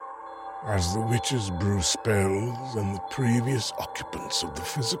As the witches brew spells and the previous occupants of the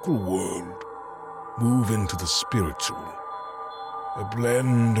physical world move into the spiritual, a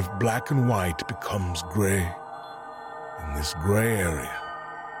blend of black and white becomes gray. In this gray area,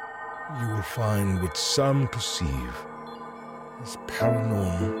 you will find what some perceive as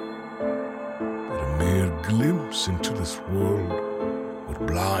paranormal, but a mere glimpse into this world would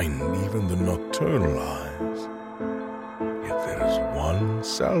blind even the nocturnal eyes. Yet there is one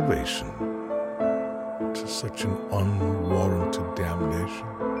salvation to such an unwarranted damnation.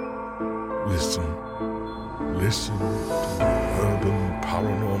 Listen to the Urban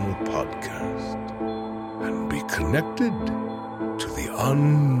Paranormal Podcast and be connected to the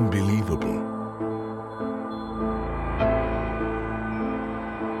unbelievable.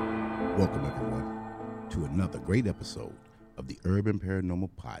 Welcome, everyone, to another great episode of the Urban Paranormal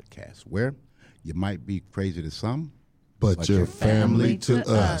Podcast, where you might be crazy to some, but your family to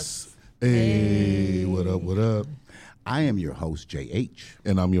us. Hey, what up, what up? I am your host, J.H.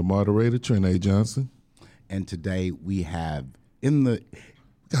 And I'm your moderator, Trent A. Johnson. And today we have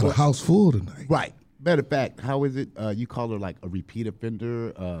Got a house full tonight. Right. Matter of fact, how is it? You call her like a repeat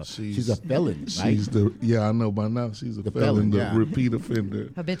offender? She's a felon, right? I know by now. She's a felon, the repeat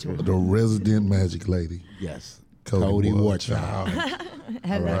offender. Habitual. The resident magic lady. Yes. Cody Warchild.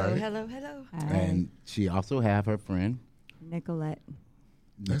 Hello, right. hello. And she also have her friend. Nicolette.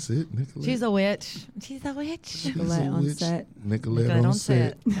 That's it, Nicolette. She's a witch. She's a witch. She's Nicolette a on witch. set. Nicolette on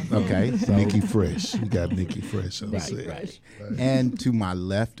set. Okay. So, Nikki Fresh. We got Nikki Fresh on set. Right. And to my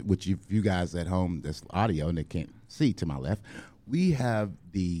left, which if you guys at home, that's audio and they can't see to my left, we have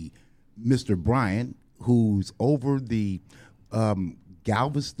the Mr. Brian, who's over the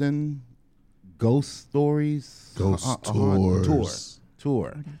Galveston Ghost Stories. Ghost Tours.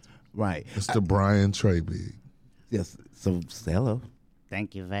 Tour. Right. Mr. Brian Trebig. Yes. So, hello.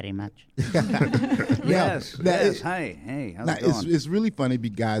 Thank you very much. Yes. Hi. Hey, how's it going? It's really funny,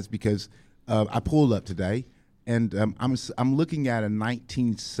 guys, because I pulled up today, and I'm looking at a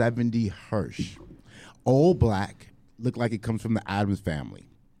 1970 Hirsch, all black, looked like it comes from the Addams family,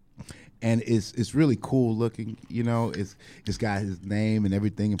 and it's really cool looking. You know, it's got his name and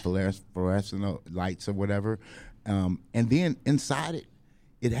everything in fluorescent lights or whatever, and then inside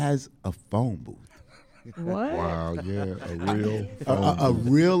it has a phone booth. What? Wow, yeah, A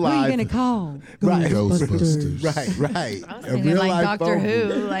real Who are live. you gonna call? Right. Ghostbusters. Right. I was A thinking real like life Doctor phone Who.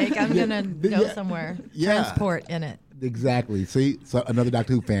 booth. Like I'm gonna go Yeah. somewhere. Yeah. Transport in it. Exactly. See, so another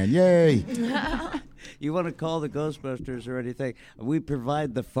Doctor Who fan. Yay. You want to call the Ghostbusters or anything? We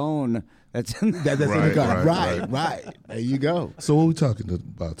provide the phone that's in That's in the car. Right. Right. There you go. So what are we talking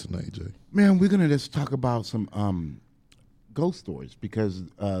about tonight, Jay? Man, we're going to just talk about some ghost stories because,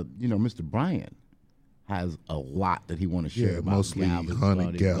 Mr. Brian has a lot that he want to share about mostly Galveston,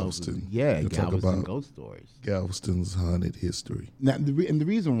 haunted Galveston. Yeah, We'll talk Galveston about ghost stories. Galveston's haunted history. Now, the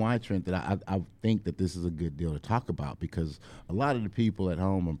reason why, Trent, that I think that this is a good deal to talk about because a lot of the people at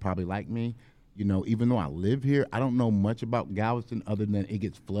home are probably like me. You know, even though I live here, I don't know much about Galveston other than it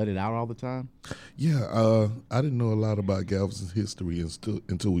gets flooded out all the time. Yeah, I didn't know a lot about Galveston's history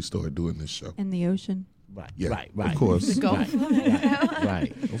until we started doing this show. In the ocean. Right. Yeah, Right. of course. The Gulf.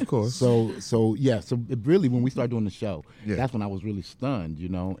 Right. Of course. So it really, when we started doing the show, Yeah. that's when I was really stunned,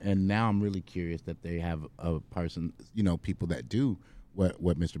 and now I'm really curious that they have a person, people that do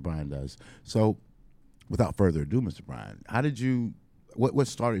what Mr. Brian does. So without further ado, Mr. Brian, how did what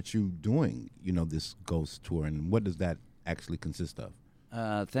started you doing, this ghost tour, and what does that actually consist of?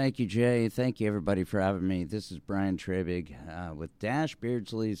 Thank you, Jay. Thank you, everybody, for having me. This is Brian Trebig with Dash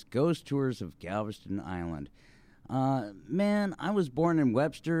Beardsley's Ghost Tours of Galveston Island. Man, I was born in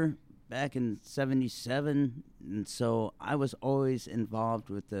Webster back in '77, and so I was always involved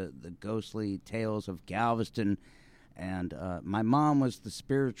with the ghostly tales of Galveston. And my mom was the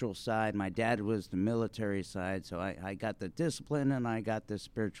spiritual side. My dad was the military side. So I got the discipline and I got the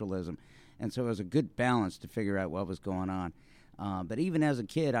spiritualism. And so it was a good balance to figure out what was going on. But even as a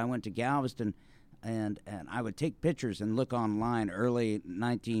kid, I went to Galveston and I would take pictures and look online, early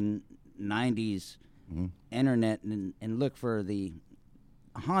 1990s internet, and look for the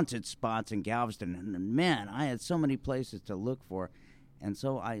haunted spots in Galveston. And man, I had so many places to look for. And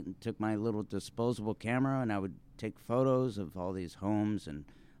so I took my little disposable camera and I would take photos of all these homes and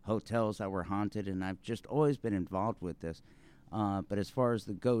hotels that were haunted, and I've just always been involved with this. But as far as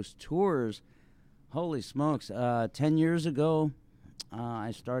the ghost tours, holy smokes, 10 years ago, I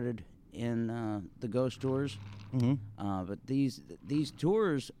started in the ghost tours. But these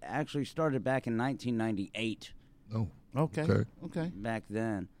tours actually started back in 1998. Oh, Okay. Back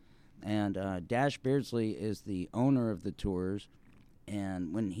then. And Dash Beardsley is the owner of the tours.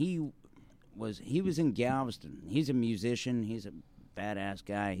 And when he he was in Galveston. He's a musician. He's a badass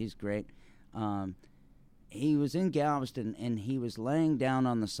guy. He's great. He was in Galveston, and he was laying down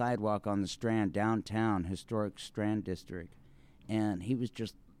on the sidewalk on the Strand, downtown, historic Strand district, and he was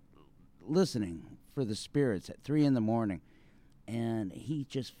just listening for the spirits at 3 a.m, and he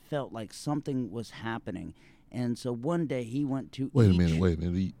just felt like something was happening. And so one day he went to Wait a each-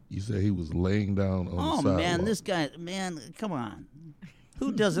 minute. You said he was laying down on the Oh sidewalk. man, this guy, man, come on.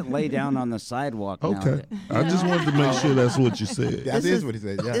 Who doesn't lay down on the sidewalk Okay. nowadays? I just wanted to make sure that's what you said. That This is is- what he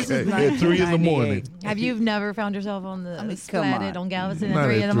said. Yeah. This is Okay, at 3 in the morning. 1998. Have you never found yourself on the come splatted on. on Galveston Not at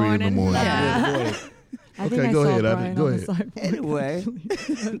 3 at in the 3 in the morning? morning. Yeah. I think Okay, I go saw ahead, Brian go on ahead. the sidewalk. Anyway,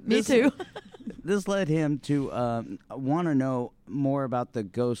 Me too. this led him to want to know more about the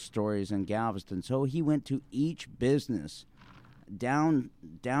ghost stories in Galveston. So he went to each business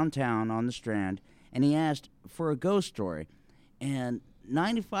downtown on the Strand, and he asked for a ghost story. And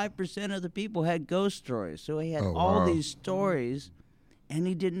 95% of the people had ghost stories. So he had Oh, all wow. these stories, and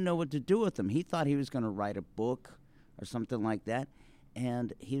he didn't know what to do with them. He thought he was going to write a book or something like that.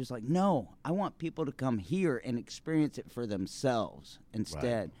 And he was like, no, I want people to come here and experience it for themselves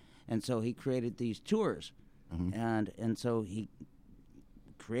instead. And so he created these tours. And so he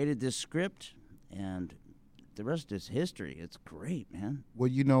created this script, and the rest is history. It's great, man. Well,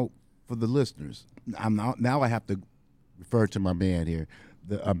 you know, for the listeners, now I have to refer to my man here,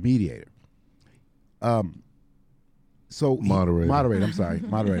 the mediator. So Moderator. I'm sorry,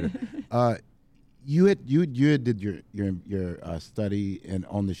 moderator. You did your study and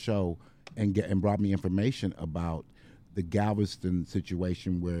on the show and brought me information about the Galveston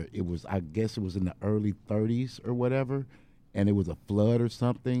situation where it was, I guess it was in the early 30s or whatever, and it was a flood or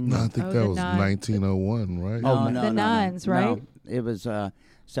something. No, I think Oh, that the was nun. 1901, right? No, The no, no, nuns, no. right? No, it was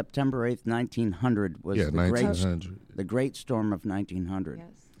September 8th, 1900 was Yeah, the 1900. the great storm of 1900. Yes.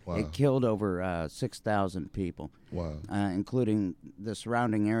 Wow. It killed over 6,000 people. Wow. Including the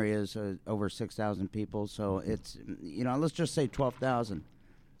surrounding areas, over 6,000 people. So it's, let's just say 12,000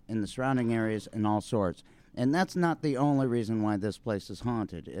 in the surrounding areas and all sorts. And that's not the only reason why this place is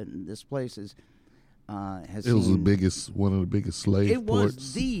haunted. This place is has It was seen, one of the biggest slave it ports.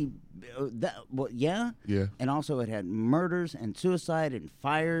 was yeah. Yeah. And also it had murders and suicide and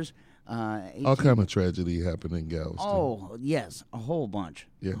fires. All kind of tragedy happened in Galveston. Oh yes, a whole bunch.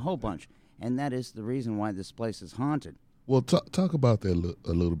 Yeah. A whole bunch. And that is the reason why this place is haunted. Well, talk about that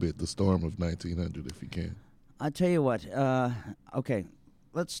a little bit, the storm of 1900, if you can. I tell you what. Okay,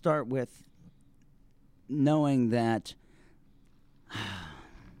 let's start with knowing that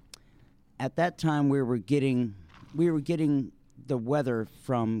at that time we were getting the weather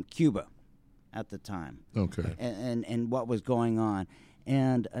from Cuba at the time, Okay. and what was going on,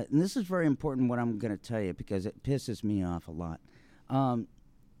 and this is very important what I'm going to tell you because it pisses me off a lot. In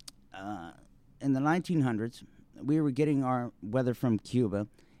the 1900s, we were getting our weather from Cuba,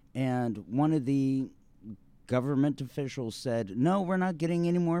 and one of the government officials said, no, we're not getting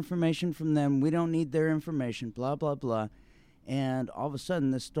any more information from them. We don't need their information, blah, blah, blah. And all of a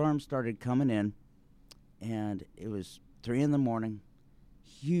sudden, this storm started coming in, and it was 3 a.m.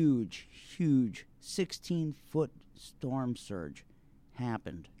 Huge, 16-foot storm surge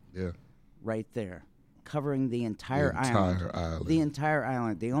happened Yeah. right there, covering the entire island. island. The entire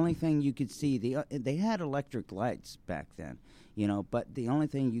island. The only thing you could see, they had electric lights back then, but the only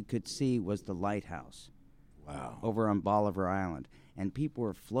thing you could see was the lighthouse. Wow. Over on Bolivar Island. And people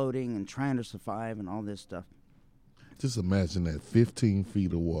were floating and trying to survive and all this stuff. Just imagine that 15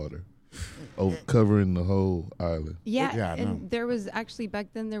 feet of water covering the whole island. Yeah, Yeah, I know. and there was actually back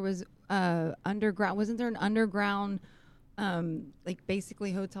then there was underground. Wasn't there an underground, like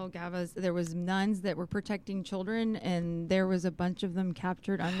basically Hotel Gavas? There was nuns that were protecting children, and there was a bunch of them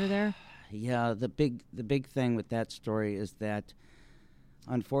captured under there. Yeah, the big thing with that story is that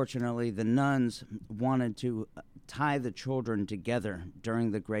unfortunately the nuns wanted to tie the children together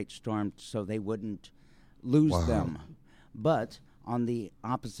during the great storm so they wouldn't lose Wow. them. But on the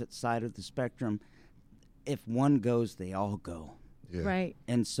opposite side of the spectrum, if one goes, they all go. Yeah. Right.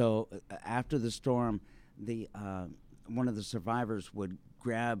 And so after the storm, one of the survivors would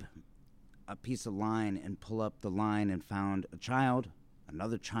grab a piece of line and pull up the line and found a child,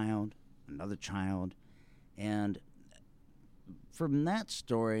 another child, another child. And from that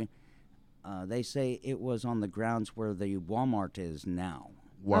story, they say it was on the grounds where the Walmart is now.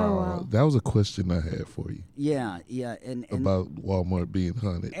 Wow. Oh, wow. That was a question I had for you Yeah, and about Walmart being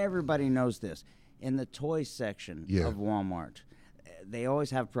haunted. everybody knows this. In the toy section Yeah. of Walmart, they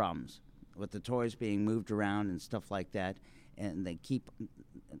always have problems with the toys being moved around and stuff like that, and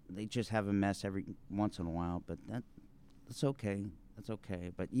they just have a mess every once in a while. But that's okay. That's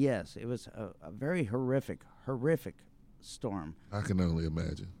okay. But yes, it was a very horrific storm. I can only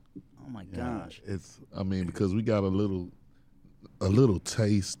imagine. Oh my Yeah, gosh. it's I mean, because we got a little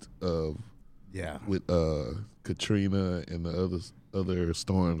taste of yeah. with Katrina and the other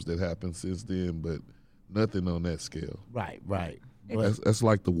storms that happened since then, but nothing on that scale. Right. That's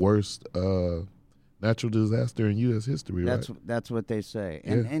like the worst natural disaster in U.S. history, right? That's what they say.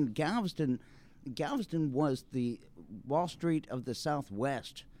 And Galveston was the Wall Street of the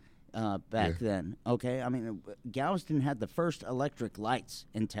Southwest back then. Okay, I mean Galveston had the first electric lights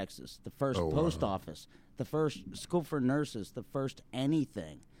in Texas, the first post office, the first school for nurses, the first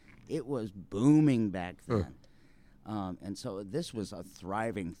anything. It was booming back then, and so this was a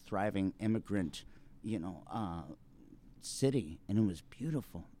thriving immigrant, city, and it was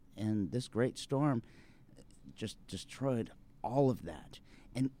beautiful. And this great storm just destroyed all of that.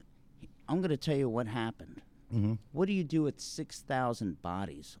 And I'm going to tell you what happened. Mm-hmm. What do you do with 6,000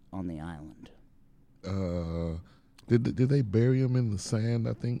 bodies on the island? Did they bury them in the sand?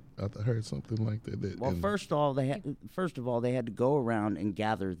 I think I heard something like that. Well, first of all, they had to go around and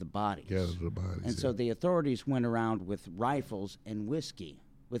gather the bodies. Gather the bodies. And so the authorities went around with rifles and whiskey,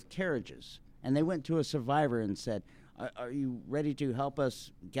 with carriages, and they went to a survivor and said, "Are you ready to help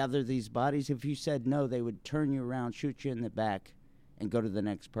us gather these bodies?" If you said no, they would turn you around, shoot you in the back, and go to the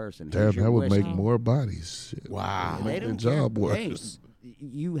next person. Damn, Here's your that would whiskey. make more bodies. Shit. Wow. They Make their don't job care. worse. Hey,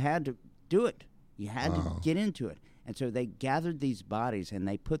 you had to do it. You had to get into it. And so they gathered these bodies and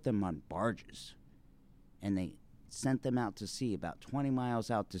they put them on barges, and they sent them out to sea, about 20 miles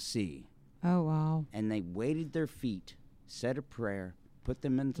out to sea. Oh, wow. And they weighted their feet, said a prayer, put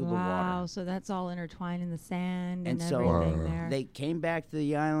them into the Wow. water. So that's all intertwined in the sand and, And so everything there. they came back to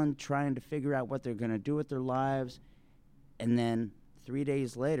the island trying to figure out what they're going to do with their lives. And then 3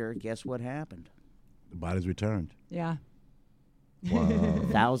 days later, guess what happened? The body's returned. yeah. Wow.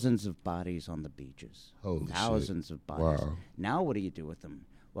 Thousands of bodies on the beaches. Holy shit. Thousands of bodies. Wow. Now what do you do with them?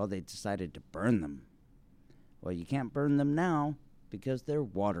 Well, they decided to burn them. Well, you can't burn them now because they're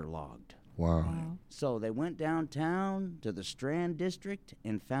waterlogged. Wow. Wow. So they went downtown to the Strand District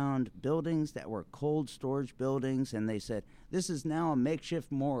and found buildings that were cold storage buildings, and they said, "This is now a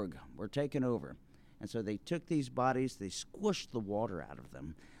makeshift morgue. We're taking over." And so they took these bodies, they squished the water out of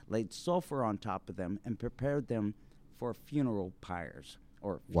them, laid sulfur on top of them, and prepared them for funeral pyres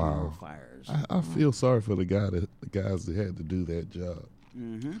or funeral Wow. fires. I feel sorry for the guys that had to do that job.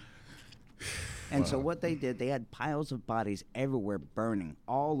 And so what they did, they had piles of bodies everywhere burning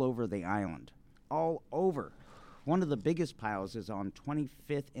all over the island. All over. One of the biggest piles is on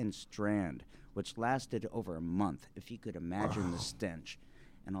 25th and Strand, which lasted over a month, if you could imagine the stench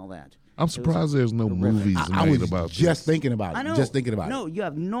and all that. I'm surprised there's no movies I made was about just this. thinking about it. I know. Just thinking about No, it. you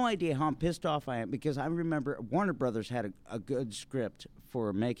have no idea how pissed off I am, because I remember Warner Brothers had a good script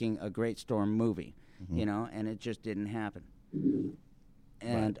for making a Great Storm movie, and it just didn't happen.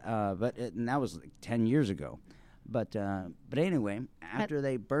 And and that was like 10 years ago. But anyway, after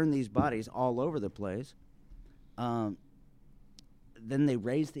they burned these bodies all over the place, then they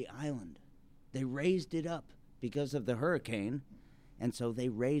raised the island. They raised it up because of the hurricane. And so they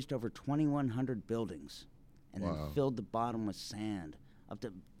raised over 2,100 buildings and then filled the bottom with sand up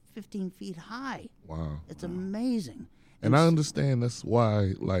to 15 feet high. Wow. It's amazing. And I understand that's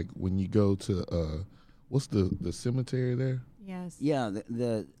why, like, when you go to what's the cemetery there? Yes. Yeah,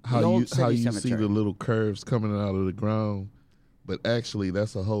 the How old you city see cemetery. the little curves coming out of the ground, but actually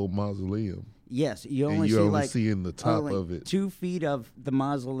that's a whole mausoleum. Yes, you And only you see only like see in the top only of it. 2 feet of the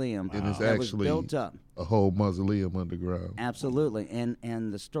mausoleum And it's that was actually built up. a whole mausoleum underground. Absolutely,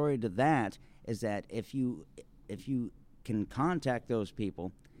 and the story to that is that if you can contact those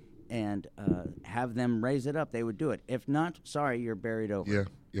people and have them raise it up, they would do it. If not, sorry, you're buried over.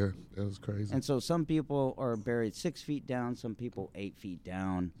 Yeah, that was crazy. And so some people are buried 6 feet down, some people 8 feet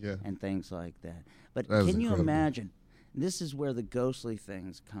down, Yeah. and things like that. But That is can you incredible. imagine? This is where the ghostly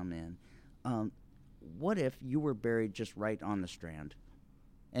things come in. What if you were buried just right on the Strand,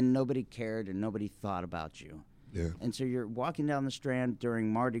 and nobody cared and nobody thought about you? Yeah. And so you're walking down the Strand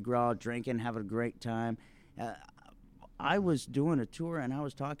during Mardi Gras, drinking, having a great time. I was doing a tour, and I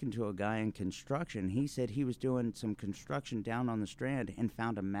was talking to a guy in construction. He said he was doing some construction down on the Strand and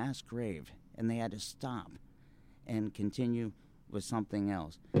found a mass grave, and they had to stop and continue with something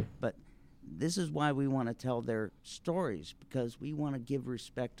else. But this is why we want to tell their stories, because we want to give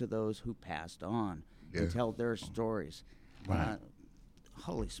respect to those who passed on and tell their stories. Right.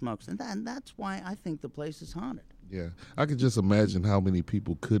 Holy smokes. And that's why I think the place is haunted. Yeah, I could just imagine how many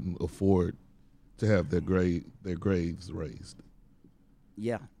people couldn't afford to have their graves raised.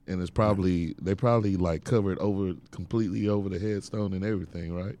 Yeah. And it's probably they probably like covered over completely over the headstone and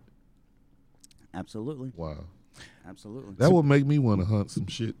everything, right? Absolutely. Wow. Absolutely. That would make me want to hunt some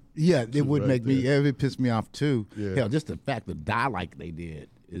shit. Yeah, it would right make me. there. Yeah, it pissed me off too. Yeah. Hell, just the fact to die like they did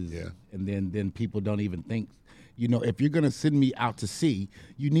is. Yeah. And then people don't even think. You know, if you're gonna send me out to sea,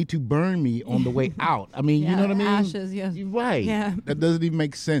 you need to burn me on the way out. I mean, you know what I mean? Ashes, yes. You're right. Yeah. That doesn't even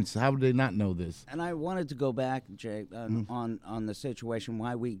make sense. How would they not know this? And I wanted to go back, Jay, on the situation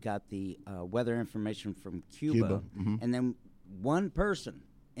why we got the weather information from Cuba, and then one person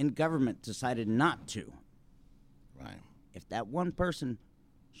in government decided not to. Right. If that one person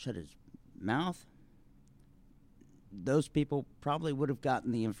shut his mouth, those people probably would have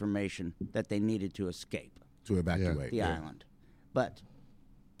gotten the information that they needed to escape To evacuate. the island. But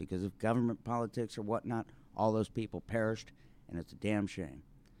because of government politics or whatnot, all those people perished, and it's a damn shame.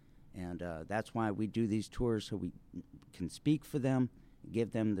 And that's why we do these tours, so we can speak for them,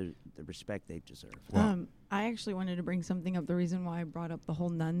 give them the respect they deserve. I actually wanted to bring something up. The reason why I brought up the whole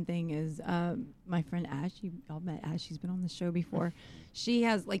nun thing is my friend Ash. Y'all met Ash. She's been on the show before. She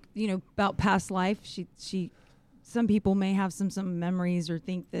has, like, about past life. She some people may have some memories or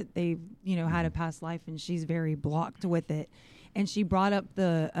think that they've had a past life, and she's very blocked with it. And she brought up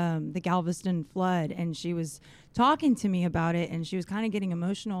the Galveston flood, and she was talking to me about it, and she was kind of getting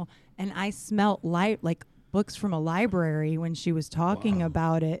emotional. And I smelt like books from a library when she was talking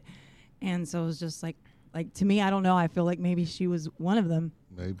about it, and so it was just like to me, I don't know. I feel like maybe she was one of them.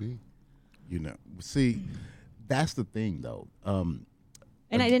 Maybe. See, that's the thing though.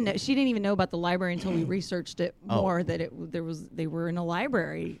 And I didn't know. She didn't even know about the library until we researched it more. That they were in a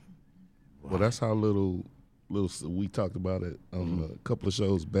library. Well, that's how little we talked about it on a couple of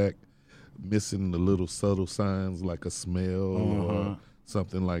shows back, missing the little subtle signs like a smell or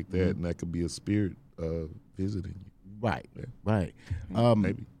something like that, and that could be a spirit visiting you. Right. Yeah. Right.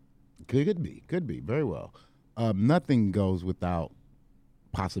 Maybe. Could be very well. Nothing goes without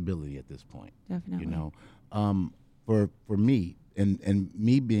possibility at this point. Definitely. For me and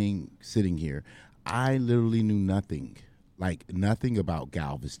me being sitting here, I literally knew nothing about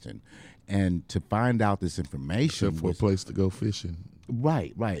Galveston, and to find out this information Except for a place to go fishing.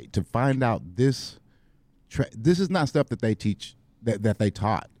 Right. To find out this is not stuff that they teach that they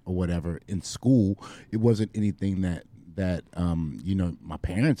taught or whatever in school. It wasn't anything that my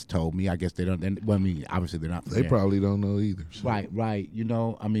parents told me. I guess they don't. Well, I mean, obviously they're not. They probably don't know either. So. Right.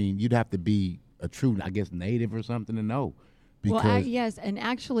 I mean, you'd have to be a true, I guess, native or something to know. Because yes, and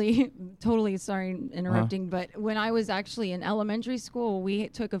actually, totally sorry interrupting, but when I was actually in elementary school, we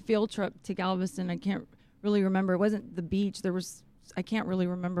took a field trip to Galveston. I can't really remember. It wasn't the beach. I can't really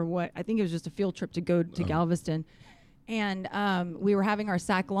remember what. I think it was just a field trip to go to Galveston. And we were having our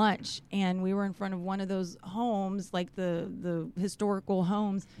sack lunch, and we were in front of one of those homes, like the historical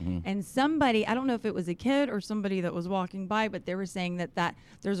homes. And somebody, I don't know if it was a kid or somebody that was walking by, but they were saying that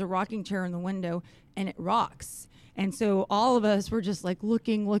there's a rocking chair in the window, and it rocks. And so all of us were just like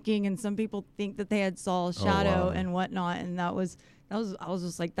looking, and some people think that they had saw a shadow and whatnot. And I was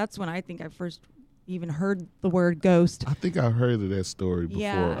just like, that's when I think I first even heard the word ghost. I think I heard of that story before.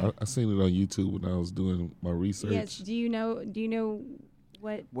 Yeah. I seen it on YouTube when I was doing my research. Yes. Do you know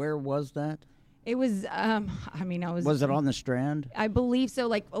what? Where was that? It was, I was... Was it on the Strand? I believe so,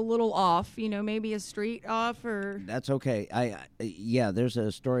 like a little off, maybe a street off or... That's okay. There's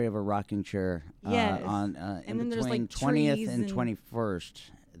a story of a rocking chair Yes. in then there's, between like, 20th trees and and- 21st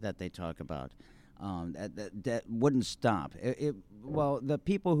that they talk about. That wouldn't stop. Well, the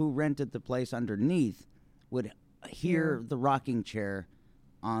people who rented the place underneath would hear the rocking chair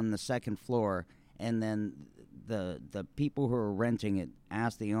on the second floor, and then the people who were renting it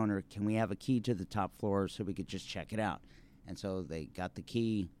asked the owner, can we have a key to the top floor so we could just check it out? And so they got the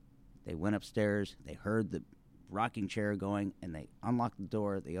key, they went upstairs, they heard the rocking chair going, and they unlocked the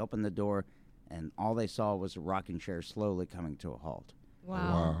door, they opened the door, and all they saw was a rocking chair slowly coming to a halt.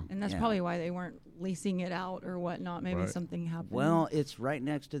 Wow. And that's Yeah. probably why they weren't leasing it out or whatnot. Maybe Right. something happened. Well, it's right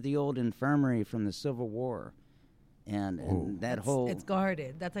next to the old infirmary from the Civil War. And that whole... It's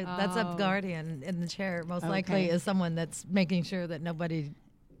guarded. That's a Oh. guardian in the chair. Most Okay. likely is someone that's making sure that nobody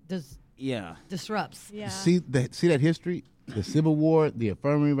Yeah. disrupts. yeah. see that history, the Civil War, the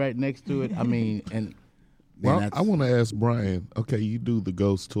infirmary right next to it. I mean, and Well, that's- I want to ask Brian. Okay, you do the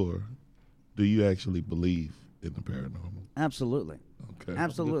ghost tour. Do you actually believe in the paranormal? Absolutely. Okay.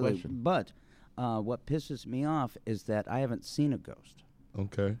 Absolutely. question. But what pisses me off is that I haven't seen a ghost.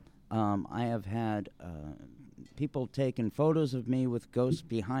 Okay. I have had people taking photos of me with ghosts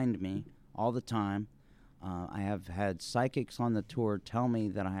behind me all the time. I have had psychics on the tour tell me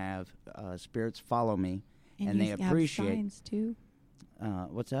that I have spirits follow me, and they you have appreciate. signs too.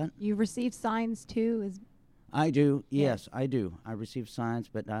 What's that? You receive signs too. I do. Yes, I do. I receive signs,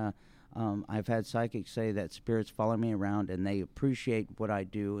 but I've had psychics say that spirits follow me around and they appreciate what I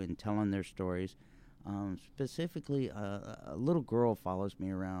do in telling their stories. Specifically, a little girl follows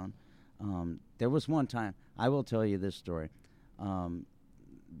me around. There was one time, I will tell you this story.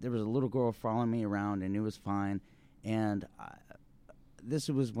 There was a little girl following me around, and it was fine. And this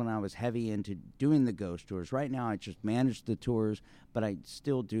was when I was heavy into doing the ghost tours. Right now, I just manage the tours, but I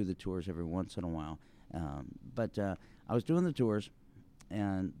still do the tours every once in a while. But I was doing the tours,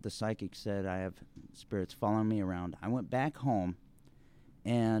 and the psychic said, I have spirits following me around. I went back home,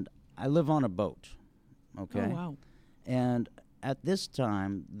 and I live on a boat, okay? Oh, wow. And at this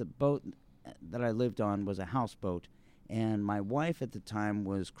time, the boat that I lived on was a houseboat, and my wife at the time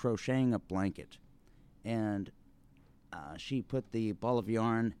was crocheting a blanket. And she put the ball of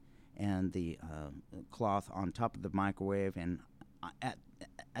yarn and the cloth on top of the microwave, and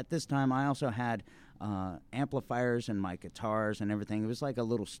at this time I also had amplifiers and my guitars and everything. It was like a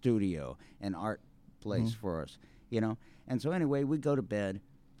little studio, an art place for us, you know. And so anyway, we go to bed.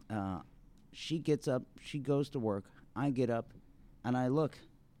 She gets up, she goes to work. I get up, and I look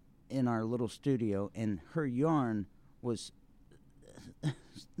in our little studio, and her yarn was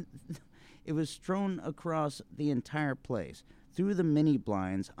it was strewn across the entire place, through the mini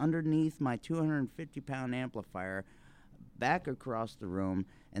blinds, underneath my 250-pound amplifier, back across the room,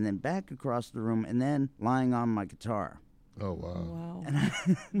 and then back across the room, and then lying on my guitar. Oh, wow. Wow.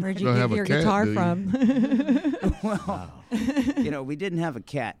 And Where'd you Don't get have a your cat, guitar do you? from? well, you know, we didn't have a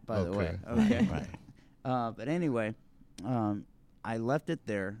cat, by the way. Okay. But anyway, I left it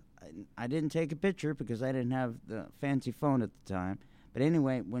there. I didn't take a picture because I didn't have the fancy phone at the time. But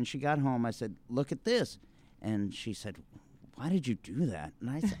anyway, when she got home, I said, look at this. And she said, why did you do that? And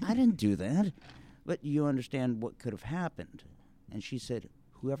I said, I didn't do that. But you understand what could have happened. And she said,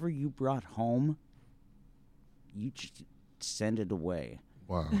 whoever you brought home, you just send it away.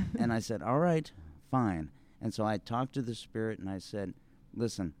 Wow. And I said, all right, fine. And so I talked to the spirit, and I said,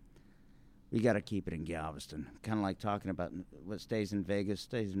 listen, we got to keep it in Galveston. Kind of like talking about what stays in Vegas,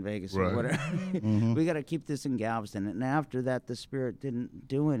 Right. or whatever. We got to keep this in Galveston. And after that, the spirit didn't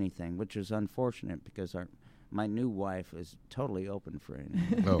do anything, which was unfortunate because my new wife is totally open for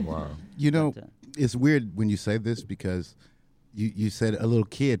anything. Oh, wow. You know, But, it's weird when you say this because you said a little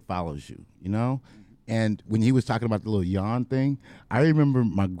kid follows you, you know? And when he was talking about the little yarn thing, I remember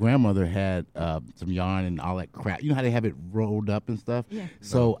my grandmother had some yarn and all that crap. You know how they have it rolled up and stuff? Yeah.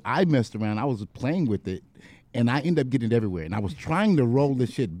 So I messed around. I was playing with it, and I ended up getting it everywhere. And I was trying to roll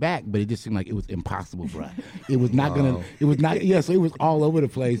this shit back, but it just seemed like it was impossible, bro. It was not going to, it was not, yeah, so it was all over the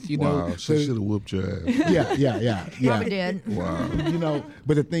place, you know? Wow. So, She should have whooped your ass. yeah. Probably did. Wow. You know,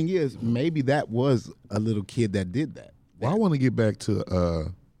 but the thing is, maybe that was a little kid that did that. Well, I want to get back to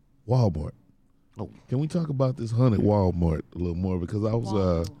Walmart. Oh. Can we talk about this haunted Walmart a little more? Because I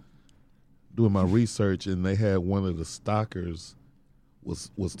was doing my research, and they had one of the stockers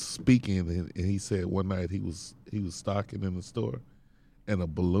was speaking, and he said one night he was stocking in the store, and a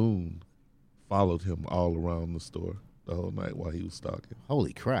balloon followed him all around the store the whole night while he was stocking.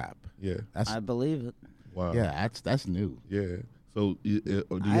 Holy crap. Yeah. That's I believe it. Wow. yeah, that's new. Yeah. So, do you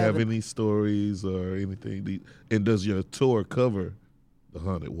I have haven't- any stories or anything? And does your tour cover the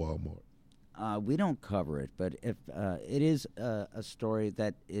haunted Walmart? We don't cover it, but if it is a story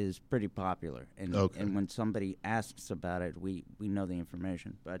that is pretty popular, and Okay. and when somebody asks about it, we know the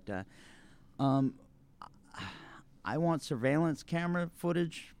information. But I want surveillance camera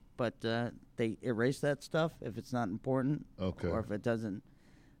footage, but they erase that stuff if it's not important, Okay. or if it doesn't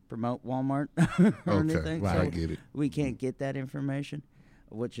promote Walmart or Okay, anything. right, So I get it. we can't get that information,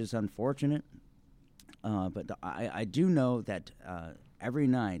 which is unfortunate. But I do know that every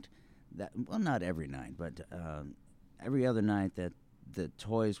night, not every night, but every other night that the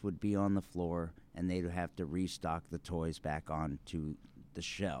toys would be on the floor and they'd have to restock the toys back onto the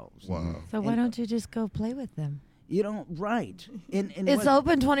shelves. Wow. So why don't you just go play with them? You know, right. And It's what-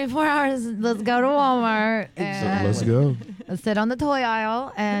 open 24 hours. Let's go to Walmart So and let's go. sit on the toy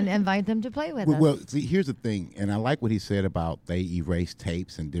aisle and invite them to play with us. Well, see, here's the thing, and I like what he said about they erase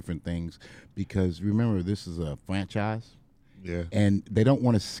tapes and different things because remember, this is a franchise, Yeah. and they don't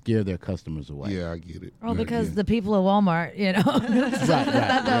want to scare their customers away. Yeah, I get it. Oh, Yeah, because yeah. the people at Walmart, you know,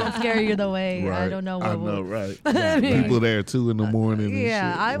 that don't scare you the way. I don't know what I know, right. I mean, People there at 2 in the morning. And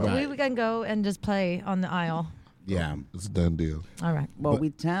yeah, shit. Right. we can go and just play on the aisle. Yeah. It's a done deal. All right. Well, we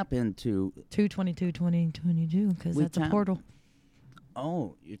tap into 2/22/2022 because We that's a tap- portal.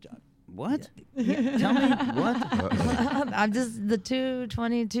 Oh, what? Tell me what? I'm just the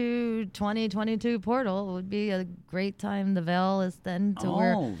 2022 portal would be a great time. The veil is then to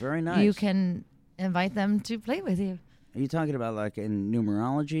where very nice. you can invite them to play with you. Are you talking about like in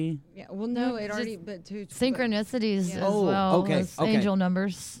numerology? Yeah. Well, no, it Just already. But two Synchronicities Yeah. as Oh, well okay, as okay. angel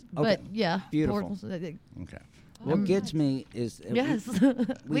numbers. Okay. But yeah, Beautiful. portals. Okay. What gets me is Yes,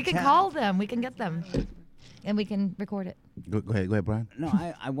 we can tap- call them. We can get them, and we can record it. Go ahead, Brian. No,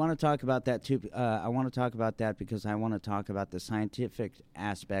 I want to talk about that too. I want to talk about that because I want to talk about the scientific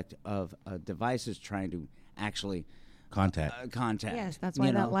aspect of devices trying to actually Contact. contact. Yes, that's you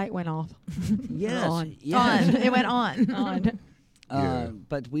why know? that light went off. Yes, on. yes. On. It went on. On.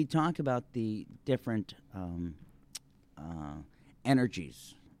 But we talk about the different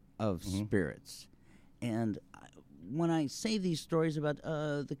energies of spirits. And when I say these stories about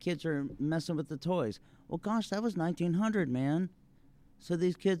the kids are messing with the toys, well, gosh, that was 1900, man. So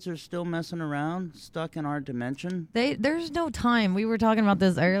these kids are still messing around, stuck in our dimension. There's no time. We were talking about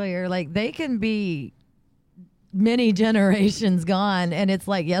this earlier. Like they can be many generations gone, and it's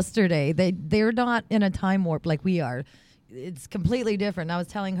like yesterday. They're not in a time warp like we are. It's completely different. I was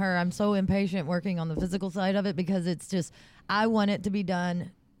telling her I'm so impatient working on the physical side of it because it's just I want it to be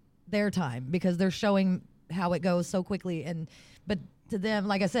done their time because they're showing how it goes so quickly. But to them,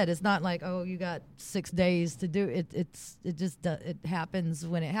 like I said, it's not like, oh, you got 6 days to do it. It happens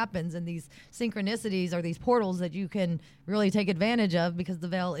when it happens, and these synchronicities are these portals that you can really take advantage of because the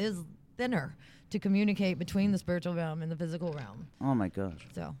veil is thinner to communicate between the spiritual realm and the physical realm. Oh, my gosh.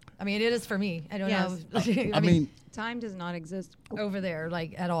 So, I mean, it is for me. I don't Yes. know. I mean, Time does not exist. over there,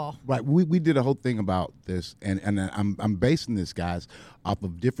 like at all. right. We did a whole thing about this, and I'm basing this, guys, off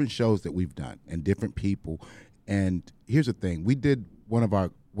of different shows that we've done and different people. And here's the thing: we did one of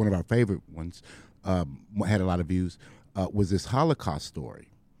our favorite ones, had a lot of views, was this Holocaust story,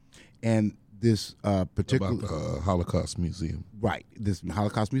 and this particular About the Holocaust Museum. right, this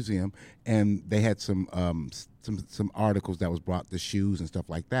Holocaust Museum, and they had some articles that was brought, the shoes and stuff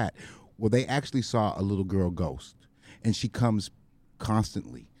like that. Well, they actually saw a little girl ghost, and she comes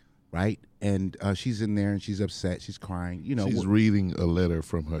constantly, right? And she's in there and she's upset, she's crying, you know. She's reading a letter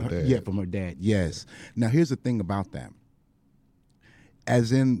from her dad. Yeah, from her dad. Yes. Now, here's the thing about that.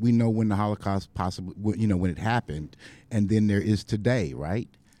 As in, we know when the Holocaust possibly, when it happened, and then there is today, right?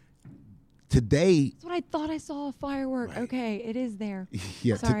 Today, That's what I thought I saw a firework. Okay, it is there.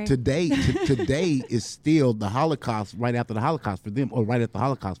 yeah, Sorry. today is still the Holocaust, right after the Holocaust for them, or right at the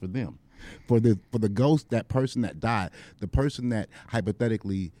Holocaust for them. For the ghost, that person that died, the person that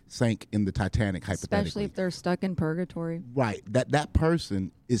hypothetically sank in the Titanic, hypothetically. Especially if they're stuck in purgatory. Right. That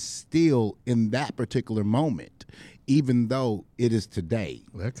person is still in that particular moment, even though it is today.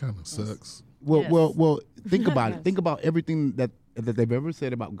 That kind of sucks. Well, Yes. well. Think about Yes. it. Think about everything that they've ever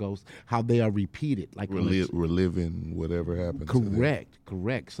said about ghosts, how they are repeated, like Reliving whatever happened to them.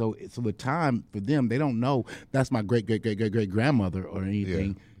 Correct. So the time for them, they don't know that's my great grandmother or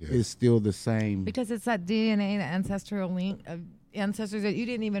anything. Yeah. Is still the same. Because it's that DNA, the ancestral link of ancestors that you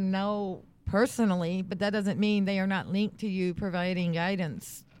didn't even know personally, but that doesn't mean they are not linked to you providing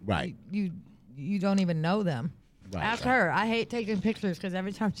guidance. Right. You don't even know them. Right. Ask her. I hate taking pictures because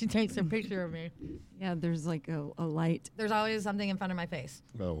every time she takes a picture of me, Yeah, there's like a light. there's always something in front of my face.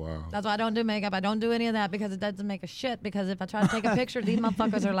 Oh, wow. That's why I don't do makeup. I don't do any of that because it doesn't make a shit. Because if I try to take a picture, these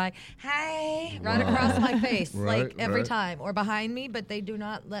motherfuckers are like, "Hey," right across my face, Right, like every right. time, or behind me, but they do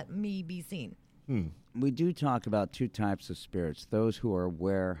not let me be seen. We do talk about two types of spirits: those who are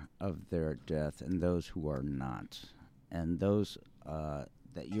aware of their death, and those who are not. And those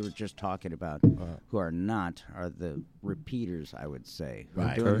that you were just talking about, who are not, are the repeaters, I would say, who are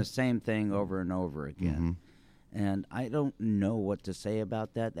Right. doing the same thing over and over again. And I don't know what to say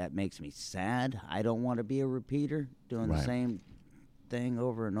about that. That makes me sad. I don't want to be a repeater doing the Right. same thing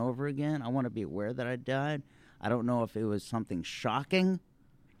over and over again. I want to be aware that I died. I don't know if it was something shocking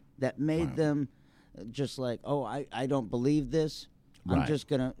that made them just like, oh, I don't believe this. I'm Right. just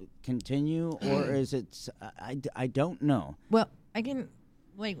going to continue. Or is it, I don't know. Well, I can,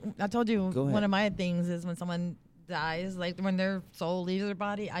 like, I told you, Go ahead. one of my things is when someone dies, like when their soul leaves their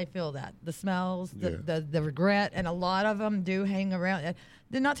body, I feel that. The smells, the regret, and a lot of them do hang around.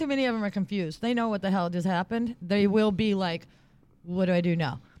 Not too many of them are confused. They know what the hell just happened. They will be like, what do I do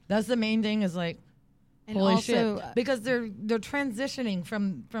now? That's the main thing is like, And holy also, shit. Because they're transitioning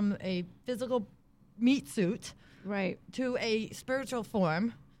from a physical meat suit right. to a spiritual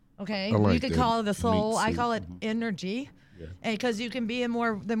form. Okay, I like you could that, call it the soul. meat I suit. call it energy, because you can be in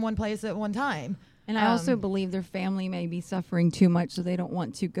more than one place at one time. And I also believe their family may be suffering too much, so they don't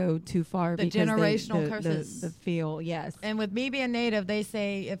want to go too far. The because generational the curses. The feel, yes. And with me being Native, they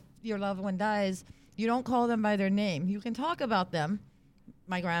say if your loved one dies, you don't call them by their name. You can talk about them,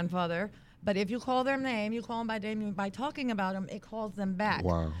 my grandfather, but if you call their name, you call them by name, by talking about them, it calls them back.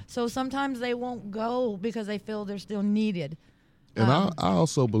 Wow. So sometimes they won't go because they feel they're still needed. And I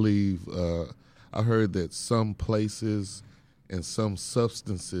also believe, I heard that some places and some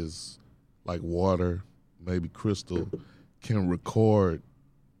substances like water, maybe crystal, can record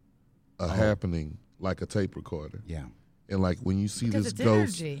a happening like a tape recorder. Yeah. And like when you see Because this it's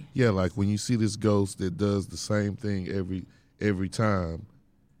ghost, energy. yeah, like when you see this ghost that does the same thing every time,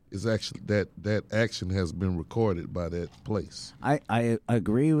 is actually that action has been recorded by that place. I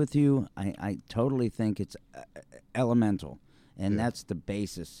agree with you. I totally think it's elemental, and that's the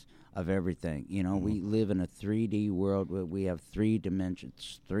basis of everything. You know, we live in a 3D world where we have 3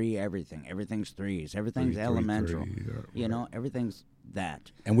 dimensions, everything. Everything's threes. Everything's elemental. You know, everything's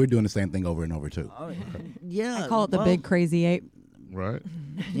that. And we're doing the same thing over and over too. Oh, yeah. I call it the big crazy ape. Right?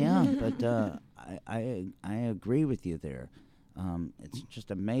 Yeah, but I agree with you there. It's just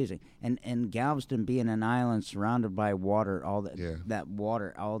amazing, and Galveston being an island surrounded by water, all that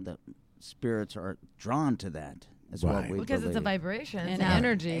water, all the spirits are drawn to that. That's what we Because it's a believe. vibration, it's And an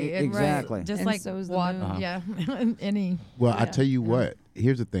energy. Exactly. Right. Just And like so is the water. moon. Yeah. Any. Well, I tell you what,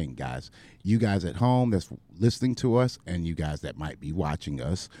 here's the thing, guys. You guys at home that's listening to us, and you guys that might be watching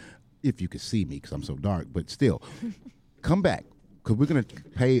us, if you could see me because I'm so dark, but still, come back because we're going to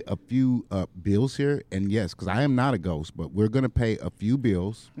pay a few bills here. And yes, because I am not a ghost, but we're going to pay a few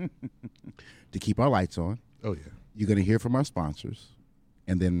bills to keep our lights on. Oh yeah. You're going to hear from our sponsors,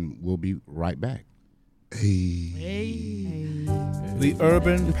 and then we'll be right back. The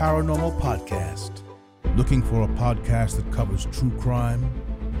Urban Paranormal Podcast. Looking for a podcast that covers true crime,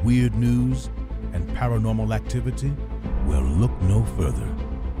 weird news, and paranormal activity? Well, look no further.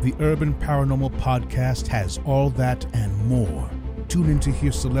 The Urban Paranormal Podcast has all that and more. Tune in to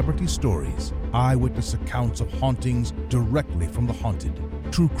hear celebrity stories, eyewitness accounts of hauntings directly from the haunted,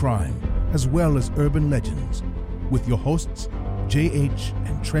 true crime, as well as urban legends, with your hosts, J.H.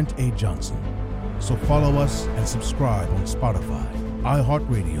 and Trent A. Johnson. So follow us and subscribe on Spotify,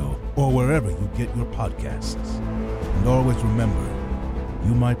 iHeartRadio, or wherever you get your podcasts. And always remember,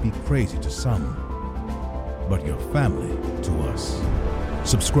 you might be crazy to some, but your family to us.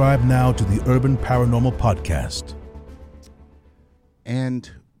 Subscribe now to the Urban Paranormal Podcast. And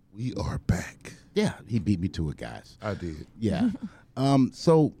We are back. yeah, he beat me to it, guys. I did. Yeah.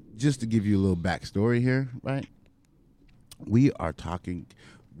 So just to give you a little backstory here, right? We are talking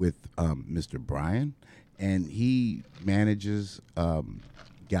with Mr. Brian, and he manages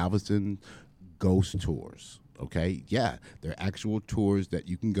Galveston Ghost Tours. Okay, yeah, they're actual tours that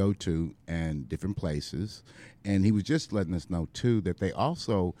you can go to and different places. And he was just letting us know too that they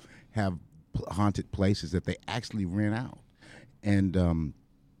also have haunted places that they actually rent out, and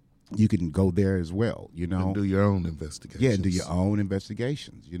you can go there as well. You know, And do your own investigations. yeah, and do your own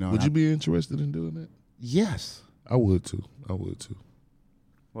investigations. You know, Would you be interested in doing that? Yes. I would too.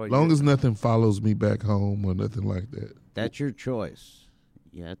 Well, Long as nothing follows me back home or nothing like that. that's your choice.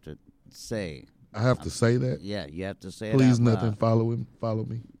 You have to say. I have to say that. Yeah, you have to say Please, it out nothing loud. follow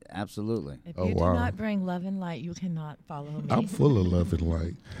me. Absolutely. If Oh, you wow. do not bring love and light, you cannot follow me. I'm full of love and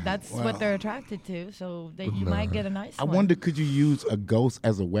light. That's what they're attracted to. So that you Nah. might get a nice I one. wonder, could you use a ghost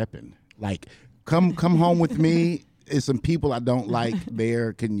as a weapon? Like, come home with me. There's some people I don't like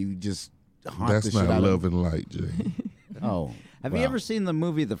there. Can you just haunt That's the shit not out love of and light, Jay. Oh, Have you ever seen the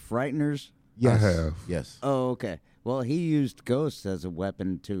movie The Frighteners? Yes, I have. Yes. Oh, okay. Well, he used ghosts as a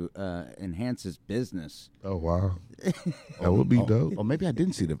weapon to enhance his business. Oh wow, that would be dope. Or maybe I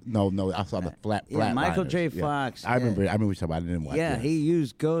didn't see the. No, I saw the flat. Yeah, Michael J. Flatliners. Yeah. Fox. I remember. I remember something I didn't watch. Yeah, that. he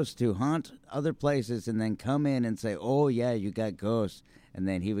used ghosts to haunt other places and then come in and say, "Oh yeah, you got ghosts," and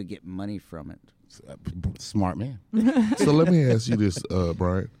then he would get money from it. Smart man. So let me ask you this,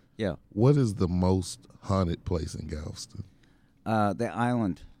 Brian. Yeah, What is the most haunted place in Galveston? the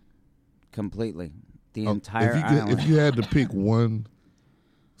island, completely, the entire if you island. if you had to pick one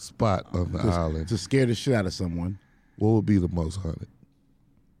spot on the island, To scare the shit out of someone. what would be the most haunted?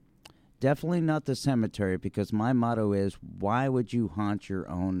 Definitely not the cemetery, because my motto is, why would you haunt your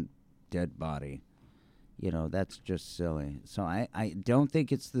own dead body? You know, that's just silly. So I don't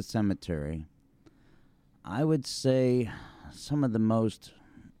think it's the cemetery. I would say some of the most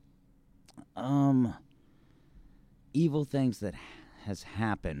evil things that has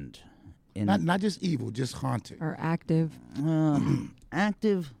happened in Not just evil, just haunted. Or active.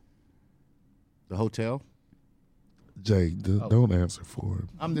 active. The hotel. Jay, don't answer for him.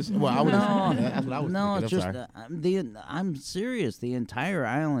 I'm just. Well, I was. That's what I was. No, thinking. it's I'm just sorry. I'm serious. The entire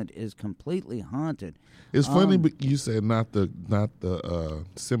island is completely haunted. It's funny, but you said not the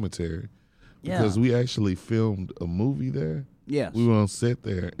cemetery, because we actually filmed a movie there. Yes. We were on set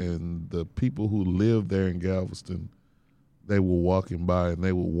there, and the people who live there in Galveston, they were walking by and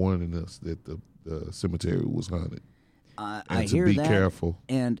they were warning us that the cemetery was haunted. I to hear be that, careful.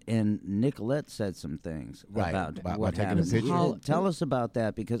 And Nicolette said some things Right, about about what taking a happened. picture? Tell us about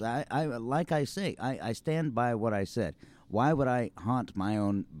that, because I like I say, I stand by what I said. Why would I haunt my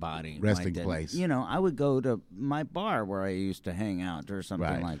own body? Resting like that? place. You know, I would go to my bar where I used to hang out or something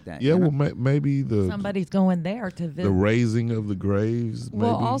Right. like that. Yeah, you know? well, maybe Somebody's going there to visit. the raising of the graves.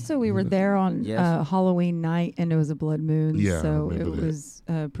 Well, maybe. also we were there on Yes. Halloween night, and it was a blood moon, Yeah, I so it remember that. was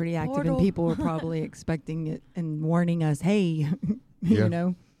pretty active, Portal. and people were probably expecting it and warning us, "Hey, Yeah. you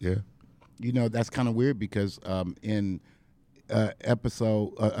know." Yeah. You know, that's kind of weird because in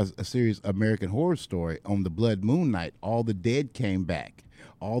episode a series American Horror Story on the Blood Moon night, all the dead came back.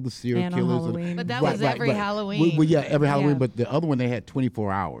 All the serial And on killers. Halloween. But that was every Halloween. Well, yeah, every Halloween. Yeah. But the other one, they had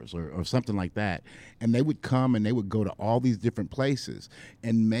 24 hours or something like that. And they would come and they would go to all these different places.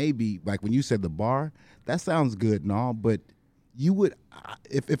 And maybe, like when you said the bar, that sounds good and all, but you would,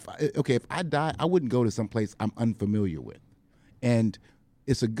 if I die, I wouldn't go to some place I'm unfamiliar with. And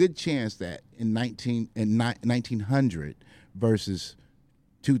it's a good chance that in 1900 versus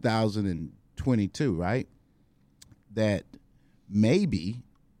 2022, right? That maybe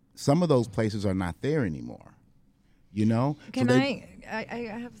some of those places are not there anymore. You know? Can So I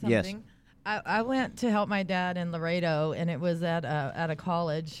have Yes. something? I went to help my dad in Laredo, and it was at a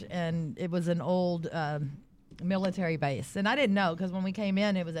college, and it was an old military base. And I didn't know, because when we came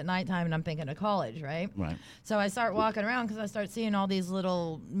in, it was at nighttime, and I'm thinking of college, right? Right. So I start walking around because I start seeing all these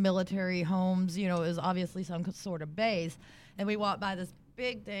little military homes. You know, it was obviously some sort of base. And we walked by this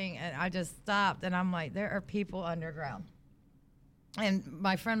big thing, and I just stopped, and I'm like, there are people underground. And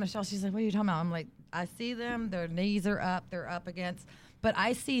my friend Michelle, she said, "What are you talking about?" I'm like, "I see them. Their knees are up. They're up against." But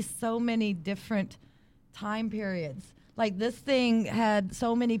I see so many different time periods. Like this thing had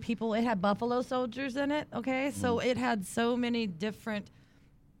so many people. It had Buffalo Soldiers in it. Okay, so it had so many different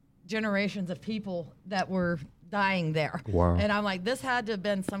generations of people that were dying there. Wow. And I'm like, this had to have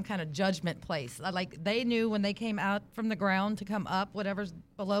been some kind of judgment place. Like they knew when they came out from the ground to come up, whatever's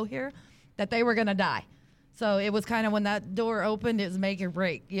below here, that they were gonna die. So it was kind of when that door opened, it was make or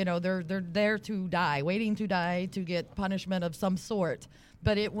break. You know, they're there to die, waiting to die to get punishment of some sort.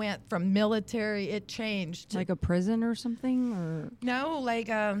 But it went from military, it changed to Like a prison or something, or no, like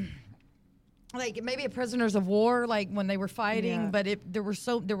maybe a prisoners of war, like when they were fighting. Yeah. But there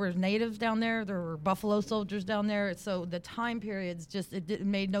were natives down there, there were Buffalo Soldiers down there. So the time periods it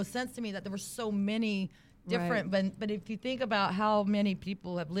made no sense to me that there were so many different. But if you think about how many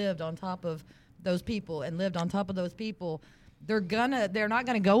people have lived on top of those people and lived on top of those people, they're not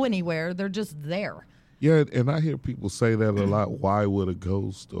gonna go anywhere. They're just there. Yeah, and I hear people say that a lot. Why would a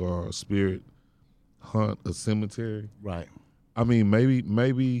ghost or a spirit hunt a cemetery? Right. I mean, maybe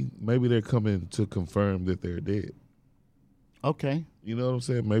they're coming to confirm that they're dead. Okay. You know what I'm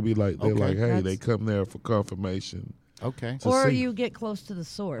saying? Maybe like they're Okay. like, hey, That's- they come there for confirmation. Okay. To Or see. you get close to the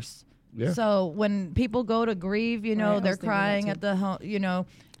source. Yeah. So when people go to grieve, you know, Right, I they're was thinking that crying too. at the home, you know,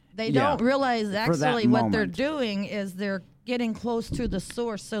 they Yeah. don't realize that actually what they're moment. doing is they're getting close to the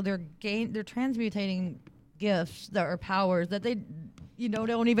source. So they're transmutating gifts that are powers that they, you know,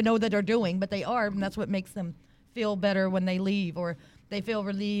 don't even know that they're doing, but they are, and that's what makes them feel better when they leave, or they feel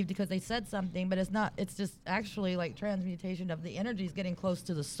relieved because they said something, but it's not, it's just actually like transmutation of the energies getting close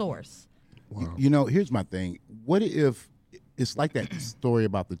to the source. Wow. You know, here's my thing. What if it's like that story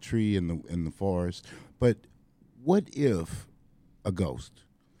about the tree in the forest, but what if a ghost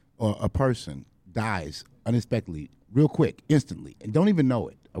or a person dies unexpectedly, real quick, instantly, and don't even know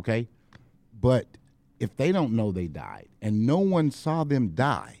it, okay? But if they don't know they died and no one saw them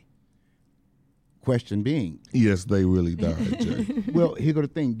die, question being, Yes, they really died, Jay. well, here go the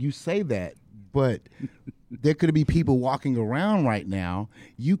thing. You say that, but there could be people walking around right now.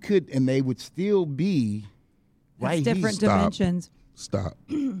 You could, and they would still be right it's different here. Stop. dimensions. Stop.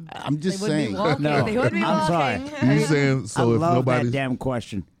 I'm They just would be saying. walking. No, They would be I'm sorry. walking. You saying so I if love nobody's that damn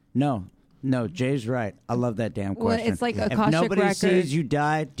question. No, Jay's right. I love that damn Well, question. it's like if Akashic nobody record. sees you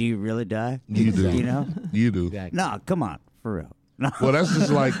die, do you really die? You do. You know? You do. Exactly. No, come on, for real. No. Well, that's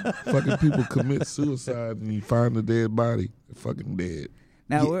just like fucking people commit suicide and you find a dead body. They're fucking dead.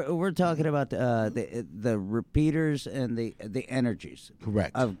 Now we're talking about the repeaters and the energies.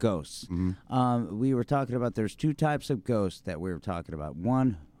 Correct. Of ghosts. We were talking about there's two types of ghosts that we were talking about.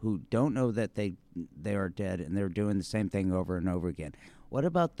 One who don't know that they are dead and they're doing the same thing over and over again. What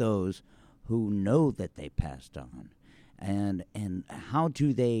about those who know that they passed on, and how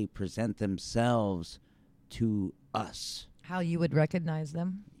do they present themselves to us? How you would recognize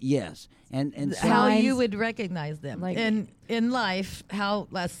them? Yes, and so How Signs. you would recognize them Like- in life? How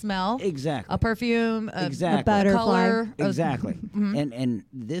a smell, exactly. a perfume, Exactly. A butterfly. color, Exactly. And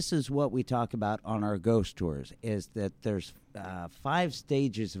this is what we talk about on our ghost tours, is that there's 5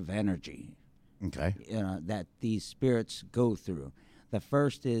 stages of energy Okay. that these spirits go through. The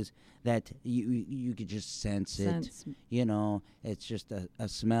first is that you could just sense it. It's just a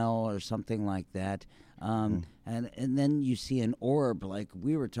smell or something like that. And then you see an orb like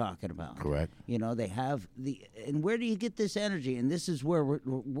we were talking about. Correct. They have and where do you get this energy? And this is where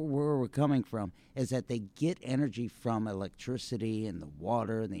we're coming from, is that they get energy from electricity and the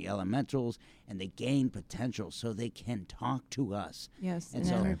water and the elementals, and they gain potential so they can talk to us. Yes, And and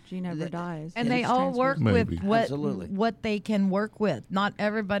so energy never dies. and And they it's all transferred. work Maybe. with what Absolutely. what they can work with. Not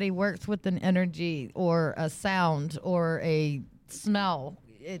everybody works with an energy or a sound or a smell.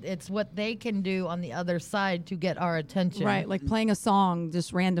 It's what they can do on the other side to get our attention. Right, like playing a song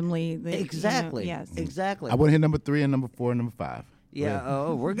just randomly. Exactly. Yes. Exactly. I want to hit number 3 and number 4 and number 5. Yeah.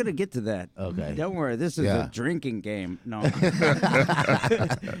 Oh, we're gonna get to that. Okay. Don't worry. This is Yeah. a drinking game. No.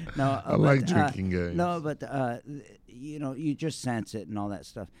 No. I like drinking games. No, but you just sense it and all that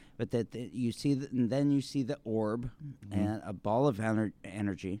stuff. But that you see, and then you see the orb and a ball of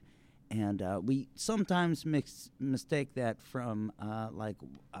energy, and we sometimes mistake that from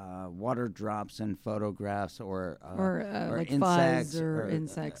water drops in photographs or like insects fuzz or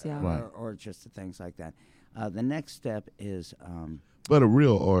insects, yeah. Right. or just things like that. The next step is. But a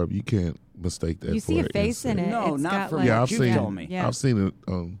real orb, you can't mistake that. You for see a an face in insect. it. No, It's not got for like, Yeah, I've you seen. told me. Yeah. I've seen it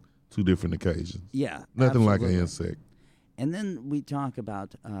on 2 different occasions. Yeah. Nothing like an absolutely. insect. And then we talk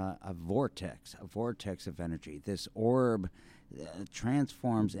about a vortex of energy. This orb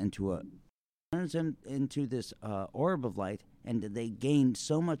transforms turns them into this orb of light, and they gain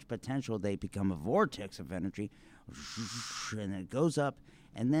so much potential they become a vortex of energy, and it goes up,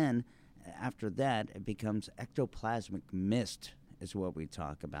 and then after that it becomes ectoplasmic mist. Is what we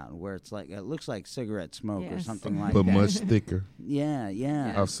talk about, where it looks like cigarette smoke or Yes. something like But that. much thicker.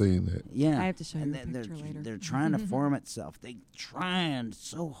 Yeah. I've seen that. Yeah, I have to show you and a then picture later. They're trying to form itself. They trying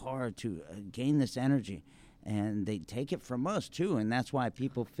so hard to gain this energy, and they take it from us too. And that's why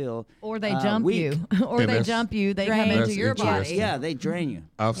people feel Or they jump weak. you. Or And they that's- jump you. They Drain. come into That's your body. interesting. Yeah, they drain you.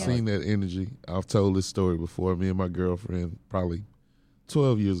 I've seen that energy. I've told this story before. Me and my girlfriend, probably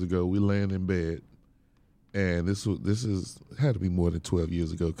 12 years ago, we laying in bed, and this is had to be more than 12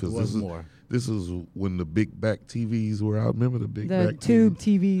 years ago because was more. This is when the big back TVs were out. Remember the big The back tube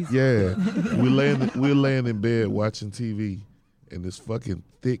TVs? TVs. Yeah, we're laying in bed watching TV, and this fucking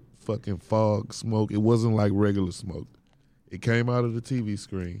thick fucking fog smoke. It wasn't like regular smoke. It came out of the TV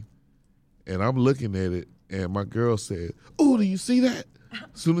screen, and I'm looking at it, and my girl said, "Oh, do you see that?"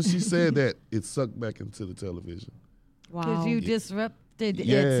 As soon as she said that, it sucked back into the television. Because Wow. you disrupted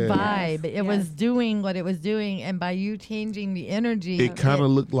Yeah. its vibe. Yes. It was Yes. doing what it was doing, and by you changing the energy, It kind of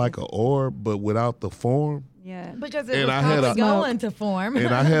looked like an orb, but without the form. Yeah. because it And was I had probably a- going to form. And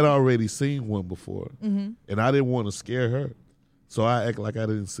I had already seen one before, and I didn't want to scare her, so I act like I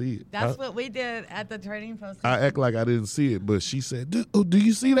didn't see it. That's what we did at the trading post. I act like I didn't see it, but she said, do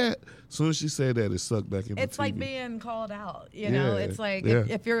you see that?" As soon as she said that, it sucked back into It's the TV. like being called out. You know, Yeah, it's like yeah.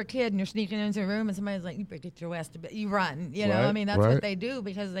 if you're a kid and you're sneaking into a room and somebody's like, "You better get your ass to bed," you run. You know, I Right, mean, that's right. what they do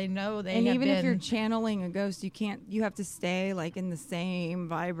because they know they And have even if been- you're channeling a ghost, you have to stay like in the same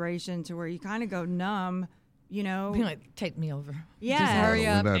vibration to where you kind of go numb, you know. Be like, "Take me over. Yeah. Just hurry We're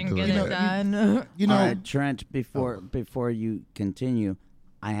up not and doing get it that. done." You know, All right, Trent, before you continue,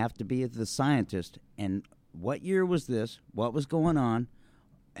 I have to be the scientist. And what year was this? What was going on?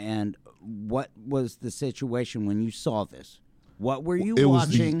 And what was the situation when you saw this? What were you It was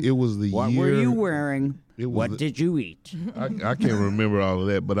the- watching? it was the What were year- you wearing? it was What the- did you eat? I can't remember all of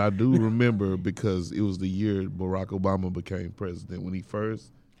that, but I do remember because it was the year Barack Obama became president. When he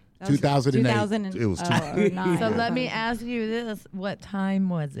first, That was 2008. It was or 9. So let me ask you this: what time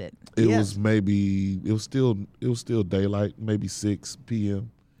was it? it Yes. was still daylight, maybe 6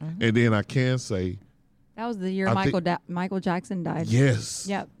 p.m. And then I can say, That was the year I think- Michael Jackson died. yes,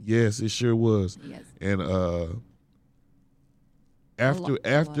 Yep. yes, it sure was. Yes. And after lot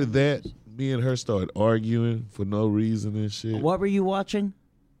after of that, me and her started arguing for no reason and shit. What were you watching?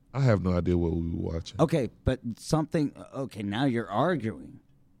 I have no idea what we were watching. Okay, but something. Okay, now you're arguing.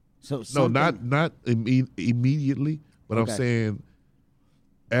 So No, something, not immediately, but I'm Okay. saying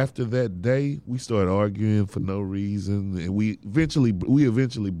after that day we started arguing for no reason, and we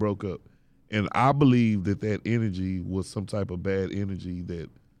eventually broke up. And I believe that energy was some type of bad energy that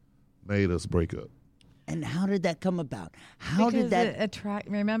made us break up. And how did that come about? How because did that? it attract?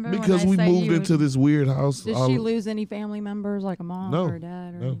 Remember Because when we I say moved you, into this weird house. Did she lose any family members, like a mom No, or a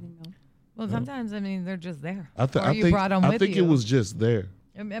dad or no. anything? No. Well, sometimes I mean they're just there. I, or you think brought them I with think you. it was just there.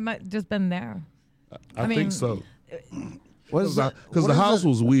 It might just been there. I mean, think so. What is Because that- what the is house that-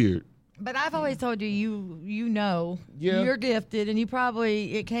 was weird. But I've always told you, you know, Yeah. you're gifted, and you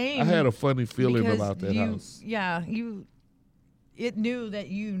probably it came. I had a funny feeling because about that you, house. Yeah, it knew that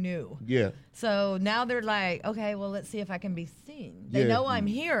you knew. Yeah. So now they're like, okay, well, let's see if I can be seen. They Yeah. know I'm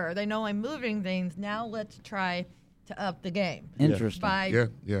here. They know I'm moving things. Now let's try to up the game Interesting. by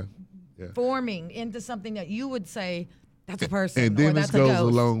Yeah. forming into something that you would say that's a person And or then that's this a goes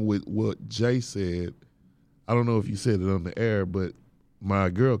ghost. along with what Jay said. I don't know if you said it on the air, but my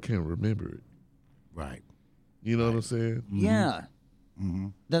girl can't remember it. Right. You know what I'm saying? Yeah,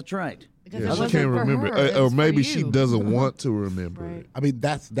 that's right. Because Yeah, it she wasn't can't for remember her, it. Or it's for maybe she you. doesn't want to remember Right. it. I mean,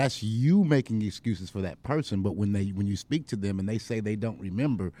 that's you making excuses for that person. But when you speak to them and they say they don't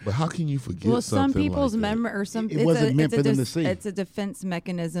remember, But how can you forget Well, some something people's like that? memory or some It wasn't meant for them to see. It's a defense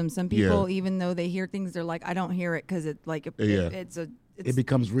mechanism. Some Yeah. people, even though they hear things, they're like, I don't hear it because it's like Yeah. it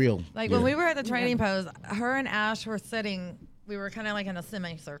becomes real. Like when we were at the training post, her and Ash were sitting. We were kind of like in a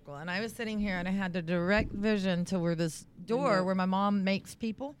semicircle, and I was sitting here, and I had the direct vision to where this door, where my mom makes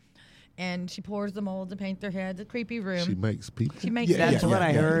people, and she pours the mold to paint their heads. A creepy room. She makes people. She makes That's what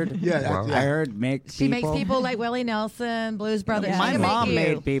I heard. Yeah, Wow. I heard make She people. makes people like Willie Nelson, Blues Brothers. Yeah. She My can make mom you.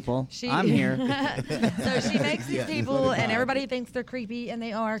 made people. She- I'm here. So she makes these people, and everybody thinks they're creepy, and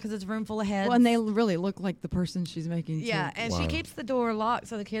they are because it's a room full of heads. Well, and they really look like the person she's making. Yeah, too. and Wow. she keeps the door locked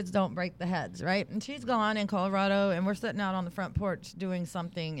so the kids don't break the heads, right? And she's gone in Colorado, and we're sitting out on the front porch doing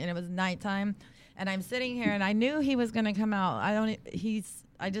something, and it was nighttime, and I'm sitting here, and I knew he was going to come out.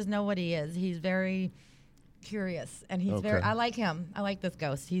 I just know what he is. He's very curious, and he's very. Okay. I like him. I like this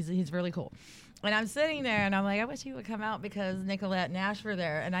ghost. He's really cool. And I'm sitting there, and I'm like, I wish he would come out because Nicolette and Ash were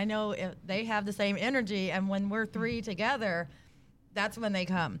there, and I know if they have the same energy, and when we're three together, that's when they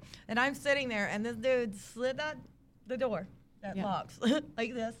come. And I'm sitting there, and this dude slid out the door that Yeah. locks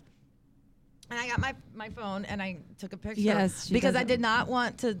like this. And I got my phone, and I took a picture. Yes, she because does I it. did not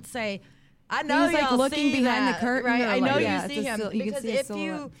want to say, I know was, like, y'all looking see behind the that, curtain, right? or, I know like, yeah, you it's see a him sil- you can because see a if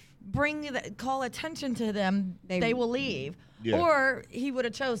silhouette. you call attention to them, They- they will leave. Yeah. Or he would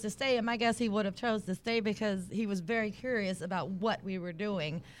have chose to stay, and my guess he would have chose to stay because he was very curious about what we were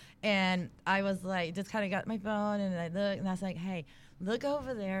doing. And I was like, just kind of got my phone, and I looked, and I was like, hey, look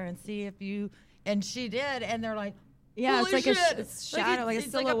over there and see if you. And she did, and they're like, Yeah, holy it's like shit. a shadow, like a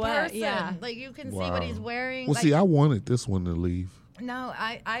it's silhouette. Like a person. Yeah. Like you can see Wow. what he's wearing. Well, like, see, I wanted this one to leave. no,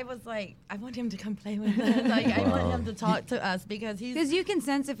 I was like, I want him to come play with us. Like I want him to talk to us because he's. Because you can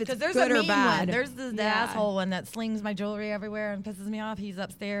sense if it's Because there's good a or mean bad. one. There's the Yeah. asshole one that slings my jewelry everywhere and pisses me off. He's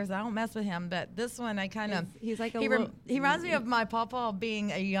upstairs. I don't mess with him. But this one, I kind of. He's like a he, little- he reminds me of my papa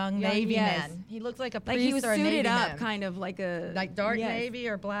being a young Navy yes. man. He looks like a priest Like he was or a suited Navy up, man. kind of like a Like dark yes. navy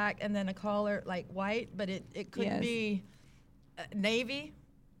or black, and then a collar like white. But it could Yes. be navy,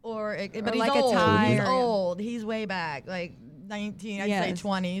 or but Or he's like a old. tie He's or- old. He's way back, like 19. I'd say Yes.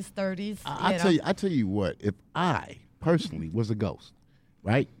 20s, 30s. I know. tell you what. If I personally was a ghost,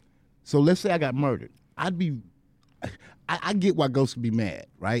 right? So let's say I got murdered, I'd be. I get why ghosts can be mad,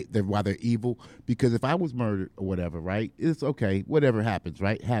 right? Why they're evil. Because if I was murdered or whatever, right? It's okay. Whatever happens,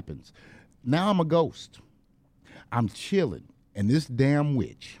 right? Happens. Now I'm a ghost. I'm chilling, and this damn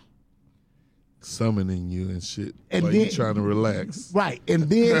witch. Summoning you and shit. And While you then- trying to relax. Right, and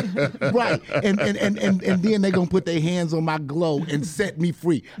then and then they're gonna put their hands on my glow and set me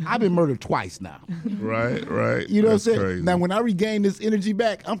free. I've been murdered twice now. Right. You know That's what I'm saying? crazy. Now when I regain this energy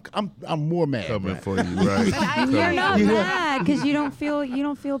back, I'm more mad. Coming right? for you, right? You're not Yeah. mad because you don't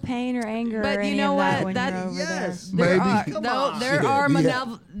feel pain or anger. or But you any know of that what? when That- you're over Yes. There Maybe. are, Come no, on. there Shit. are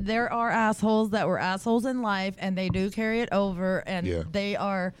Yeah. there are assholes that were assholes in life, and they do carry it over, and Yeah. they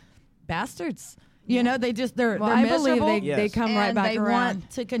are bastards. You know, they're Well, they're I believe miserable. they Yes. come right and back they around want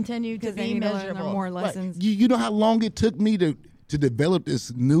to continue to because they be need to learn their miserable. more Right. lessons. You know how long it took me to develop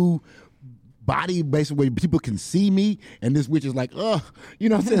this new body, basically where people can see me, and this witch is like, you know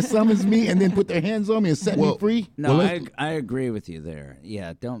what I'm saying, summons me and then put their hands on me and set me Well, free. No, Well, I agree with you there.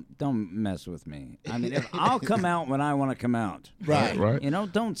 Yeah, don't mess with me. I mean, if I'll come out when I want to come out. Right. Right. You know,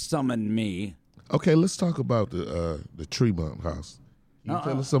 don't summon me. Okay, let's talk about the Tremont house. Can you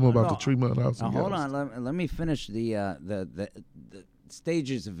tell us something about the Tremont House? Now, in hold Galveston? on. Let me finish the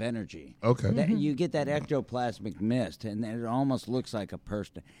stages of energy. Okay. You get that ectoplasmic mist, and it almost looks like a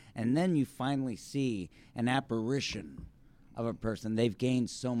person. And then you finally see an apparition of a person. They've gained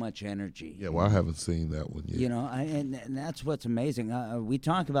so much energy. Yeah, well, I haven't seen that one yet. You know, and that's what's amazing. We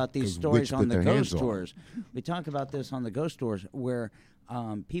talk about these 'Cause stories witch on put the their hands ghost on 'em. tours. We talk about this on the ghost tours where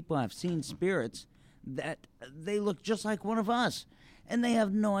people have seen spirits that they look just like one of us, and they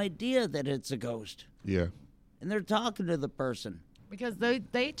have no idea that it's a ghost. Yeah. And they're talking to the person. Because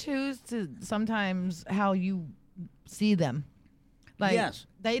they choose to sometimes how you see them. Like, Yes.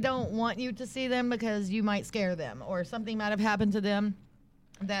 they don't want you to see them because you might scare them or something might have happened to them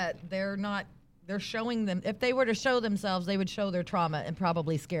that they're showing them. If they were to show themselves, they would show their trauma and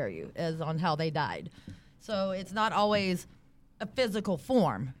probably scare you as on how they died. So it's not always a physical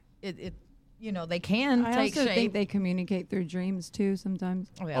form. It they can I take also shape. think they communicate through dreams too sometimes.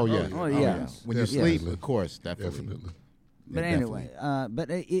 Oh yeah. Oh, yeah. When you Definitely. sleep, of course, definitely. Definitely. But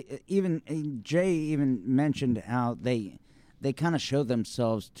Yeah, anyway, even Jay even mentioned how they kind of show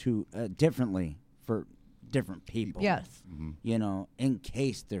themselves to differently for different people. Yes. You know, in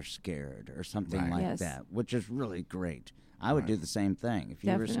case they're scared or something Right. like Yes. that, which is really great. I would do the same thing. If you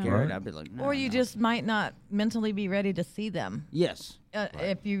were Definitely. scared, Right. I'd be like, no, Or you no. just might not mentally be ready to see them. Yes.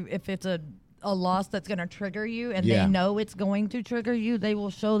 If it's a loss that's going to trigger you and Yeah. they know it's going to trigger you, they will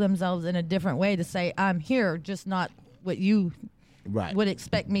show themselves in a different way to say, I'm here, just not what you Right. would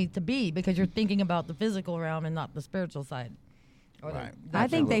expect me to be, because you're thinking about the physical realm and not the spiritual side. Or the- Right. I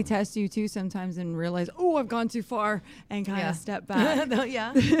think they test you too sometimes and realize, oh, I've gone too far, and kind Yeah. of step back.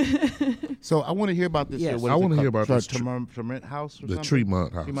 yeah. So I want to hear about this. Yes. What I is it wanna hear called? about this Tremont House or The something?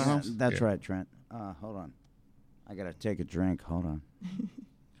 Tremont House. Tremont House? That's Yeah. right, Trent. Hold on. I got to take a drink. Hold on.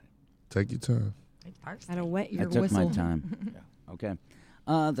 Take your time. Gotta wet your I took whistle. my time. Okay.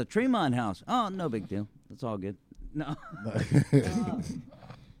 The Tremont House. Oh, no big deal. It's all good. No.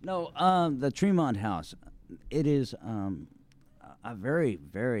 The Tremont House. It is a very,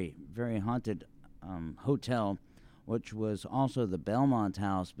 very, very haunted hotel, which was also the Belmont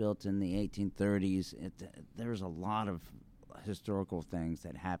House, built in the 1830s. There's a lot of historical things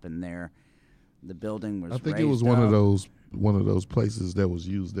that happened there. The building was. I think it was raised one of up. those places that was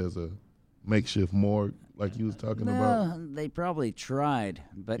used as a makeshift morgue, like you was talking about. No, they probably tried,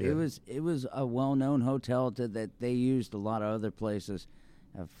 but Yeah. it was a well-known hotel that they used a lot of other places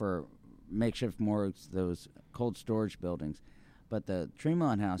for makeshift morgues, those cold storage buildings. But the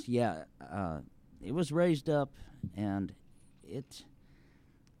Tremont House, it was raised up, and it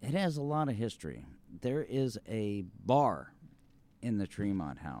has a lot of history. There is a bar in the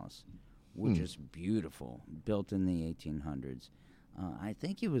Tremont House, which is beautiful, built in the 1800s. I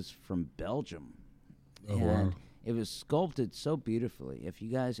think it was from Belgium. Oh, and wow. it was sculpted so beautifully. If you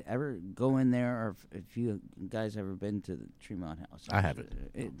guys ever go in there, or if you guys ever been to the Tremont House, I haven't.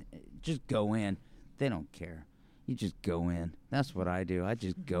 Just go in. They don't care. You just go in. That's what I do. I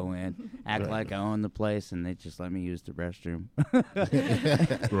just go in, act like I own the place, and they just let me use the restroom.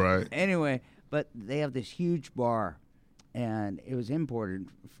 Right. Anyway, but they have this huge bar, and it was imported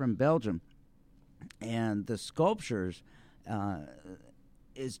from Belgium. And the sculptures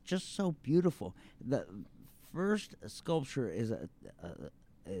is just so beautiful. The first sculpture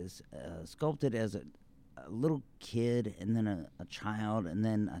is sculpted as a little kid, and then a child, and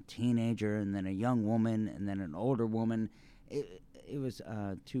then a teenager, and then a young woman, and then an older woman. It was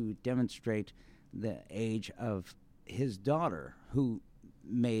to demonstrate the age of his daughter, who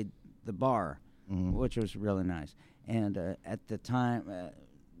made the bar, which was really nice. And at the time,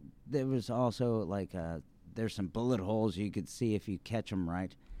 there was also like there's some bullet holes you could see if you catch them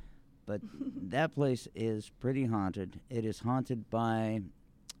right. But that place is pretty haunted. It is haunted by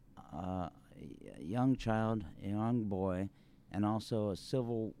a young child, a young boy, and also a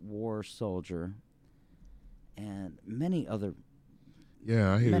Civil War soldier, and many other.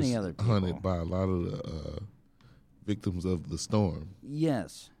 Yeah, I hear Many it's other haunted people. by a lot of the victims of the storm.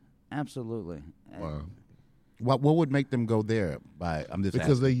 Yes, absolutely. Wow. What would make them go there? I'm just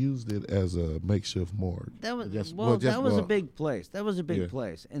Because asking. they used it as a makeshift morgue. That was Just- well, well, just- that was a well- big place. That was a big Yeah.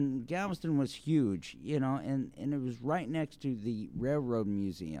 place, and Galveston was huge, and it was right next to the Railroad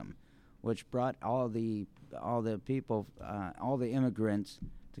Museum, which brought all the people, all the immigrants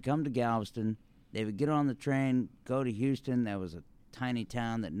to come to Galveston. They would get on the train, go to Houston. That was a tiny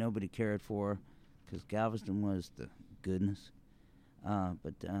town that nobody cared for, because Galveston was the goodness.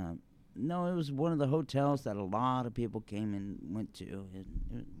 No, it was one of the hotels that a lot of people came and went to.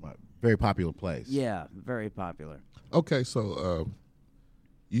 Right. Very popular place. Yeah, very popular. Okay, so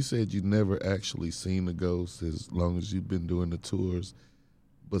You said you never actually seen a ghost as long as you've been doing the tours.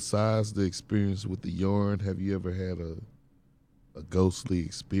 Besides the experience with the yarn, have you ever had a ghostly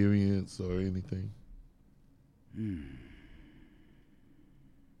experience or anything?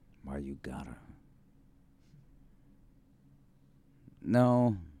 Why you gotta?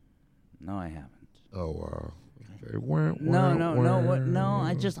 No, I haven't. Oh wow. Okay. No.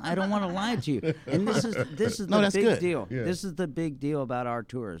 I don't want to lie to you. And this is No, the that's big good. deal. Yeah. This is the big deal about our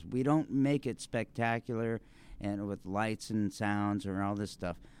tours. We don't make it spectacular and with lights and sounds and all this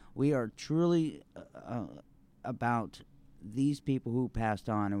stuff. We are truly about these people who passed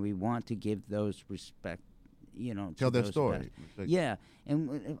on, and we want to give those respect. Tell to their those story. past. Yeah,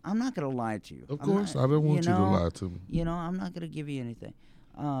 and I'm not going to lie to you. Of I'm course, not- I don't want you to lie to me. I'm not going to give you anything.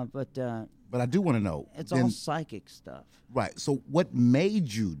 But But I do want to know. it's then- all psychic stuff. right. So what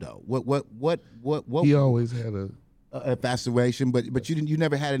made you though? What He always had a fascination? But you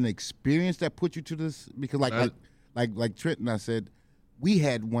never had an experience that put you to this because like Trenton, I said, we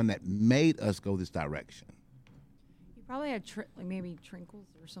had one that made us go this direction. You probably had like maybe trinkles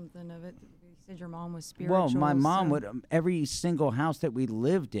or something of it. You said your mom was spiritual. Well, my mom so- would every single house that we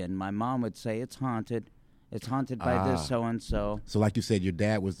lived in, my mom would say it's haunted. It's haunted by this so and so. So like you said, your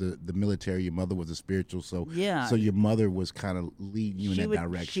dad was the military, your mother was a spiritual. So Yeah. So your mother was kind of leading you in that would,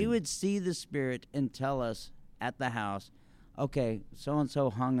 direction. She would see the spirit and tell us at the house, okay, so and so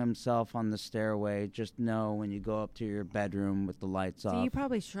hung himself on the stairway. Just know when you go up to your bedroom with the lights So off. you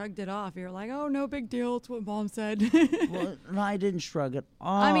probably shrugged it off. You're like, oh, no big deal. It's what mom said. Well, no, I didn't shrug it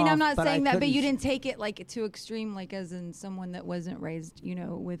off. I mean, I'm not but saying I that, but you couldn't- didn't take it like to extreme, like as in someone that wasn't raised,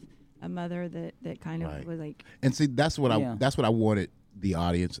 with a mother that kind of Right. was like. And see, that's what Yeah. I wanted the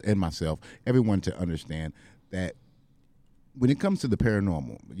audience and myself, everyone to understand that when it comes to the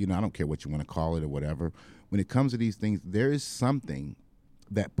paranormal, I don't care what you want to call it or whatever. When it comes to these things, there is something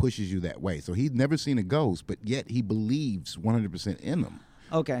that pushes you that way. So he's never seen a ghost, but yet he believes 100% in them.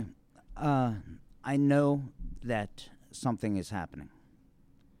 Okay. I know that something is happening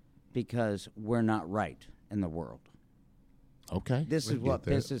because we're not right in the world. Okay. This is get what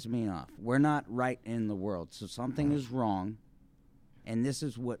that. pisses me off. We're not right in the world. So something is wrong, and this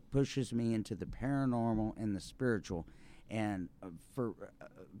is what pushes me into the paranormal and the spiritual. And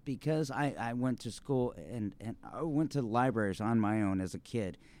because I went to school and I went to libraries on my own as a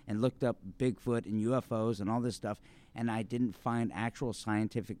kid and looked up Bigfoot and UFOs and all this stuff, and I didn't find actual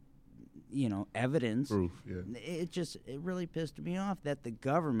scientific, evidence. proof. Yeah. It really pissed me off that the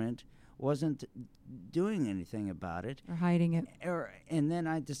government wasn't doing anything about it. Or hiding it. And then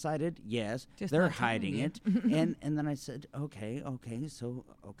I decided, yes, Just they're not telling hiding you. it. and then I said, okay,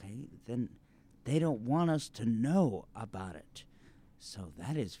 then they don't want us to know about it. So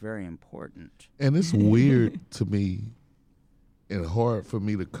that is very important. And it's weird to me and hard for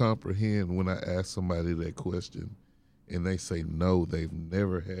me to comprehend when I ask somebody that question and they say no, they've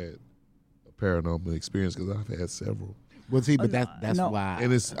never had a paranormal experience because I've had several. Well, see, but that's no. why.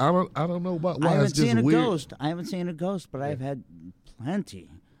 And it's I don't know about I why haven't it's just seen a weird. ghost. I haven't seen a ghost, but I've had plenty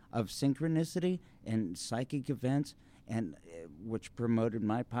of synchronicity and psychic events, and which promoted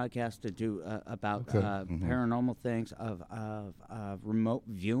my podcast to do about paranormal things of remote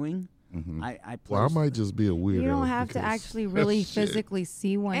viewing. I Well, I placed- might just be a weirdo. You don't have to because- actually really Shit. physically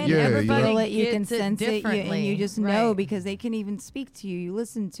see one. And You Yeah, can everybody feel it, you can gets it sense it, and differently. you just know Right. because they can even speak to you. You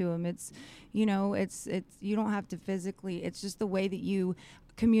listen to them. It's, it's you don't have to physically. It's just the way that you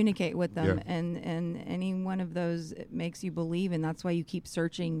communicate with them, Yeah. and any one of those it makes you believe, and that's why you keep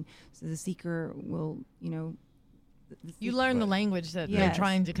searching. So the seeker will, the You learn the language that they're Yes.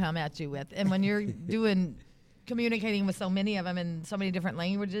 trying to come at you with. And when you're communicating with so many of them in so many different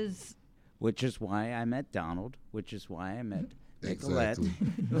languages, which is why I met Donald, which is why I met Nicolette,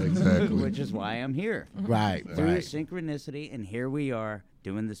 Exactly. which is why I'm here. right, Through right. synchronicity, and here we are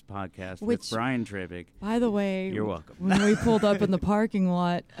doing this podcast with Which- Brian Tribig. By the way, You're welcome. When we pulled up in the parking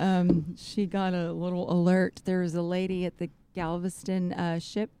lot, she got a little alert. There was a lady at the Galveston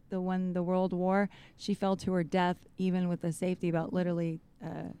ship, the World War. She fell to her death, even with a safety belt, literally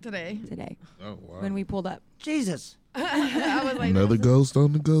today. today Oh wow. when we pulled up. Jesus. I was like, Another ghost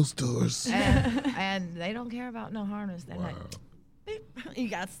on the ghost tours. and they don't care about no harness. They're like, beep, you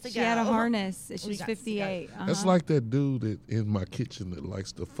got to She had a go. harness. We She's got- 58. That's like that dude that in my kitchen that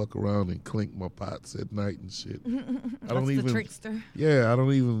likes to fuck around and clink my pots at night and shit. I That's don't the even. trickster. Yeah, I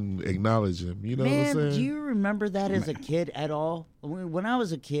don't even acknowledge him. You know what I'm Man, saying? do you remember that as a kid at all? When I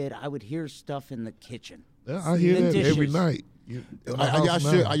was a kid, I would hear stuff in the kitchen. Yeah, I hear The that every dishes. night. In my Are y'all house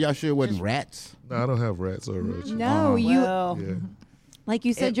sure? now. Are y'all sure it wasn't rats? No, I don't have rats or roaches. no, you. Well, Yeah. Like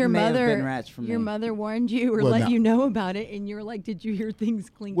you said, It your may have mother, been rats for your me. mother warned you or Well, let now- you know about it, and you're like, "Did you hear things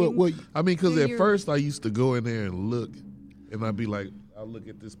clinking?" Well, I mean, because Do at your- first I used to go in there and look, and I'd be like, I'll look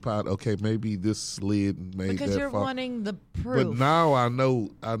at this pot. Okay, maybe this slid and made Because that you're fall. wanting the But proof. now I know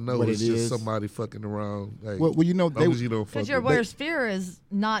What it's it just is. somebody fucking around. Hey, well, you know, as long as you don't fuck Because your with me. worst fear is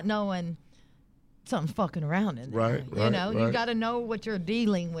not knowing something's fucking around in there. Right, You right, know, you right. got to know what you're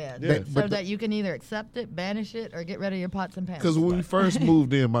dealing with, Yeah. so But that you can either accept it, banish it, or get rid of your pots and pans. Because when we first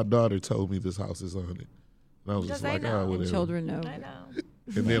moved in, my daughter told me this house is haunted. And I was just Because like, they know. whatever. Children know. I know.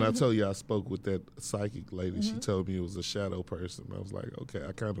 And then I told you I spoke with that psychic lady. Mm-hmm. She told me it was a shadow person. I was like, okay,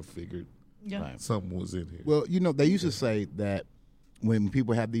 I kind of figured Yeah. something was in here. well, you know, they used to say that when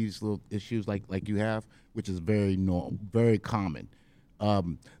people have these little issues like you have, which is very normal, very common,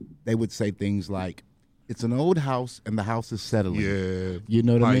 they would say things like, "It's an old house and the house is settling." Yeah. You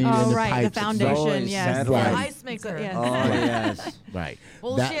know what I mean? Pipes. And Oh, the right, the pipes- foundation. always Yes, settled. Right. Ice maker. Yes. Oh yes. Right.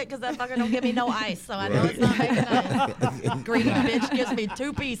 Bullshit, because that fucker don't give me no ice, so I know it's not making ice. Greedy bitch gives me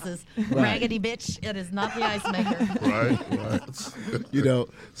 2 pieces. Raggedy bitch, it is not the ice maker. Right. You know,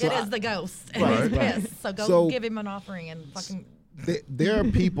 so It is the ghost, and Right, he's right. pissed. So go So- give him an offering and fucking. there are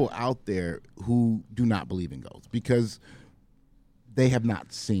people out there who do not believe in ghosts because they have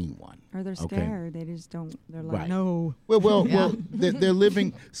not seen one. Or they're Okay. scared. They just don't. They're like, Right. no. Well, they're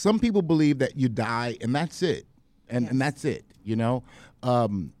living. Some people believe that you die and that's it, and Yes. that's it. You know,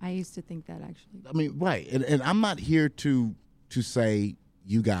 I used to think that actually. I mean, right. And I'm not here to say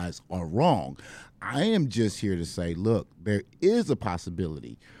you guys are wrong. I am just here to say, look, there is a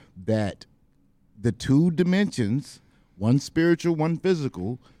possibility that the two dimensions, one spiritual, one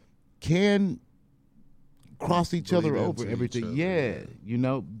physical, can cross each Bleed other into over each everything. other, Yeah, yeah. you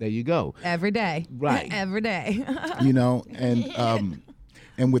know, there you go. Every day. Right. Every day. You know, and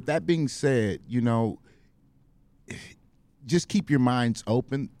with that being said, you know, just keep your minds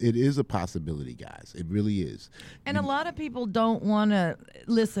open. It is a possibility, guys. It really is. And a lot of people don't want to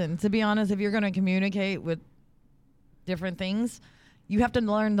listen. To be honest, if you're going to communicate with different things, you have to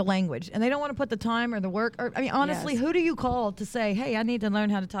learn the language. And they don't want to put the time or the work. Or, I mean, honestly, Yes. who do you call to say, hey, I need to learn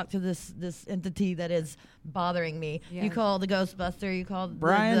how to talk to this entity that is bothering me? You Yes. call the Ghostbuster. You call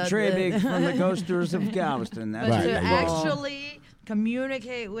Brian the Trabig from the Ghost Tours of Galveston. That's But Right. to it. actually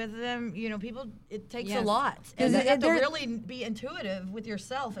communicate with them, you know, people, it takes a Yes. lot. 'Cause And you have to there- really be intuitive with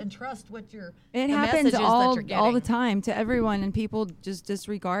yourself and trust what It the happens messages that all you're all the getting. time to everyone, and people just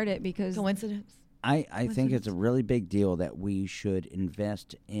disregard it because Coincidence? I think it's a really big deal that we should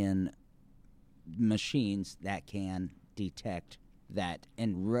invest in machines that can detect that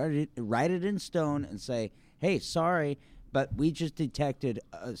and write it in stone and say, hey, sorry, but we just detected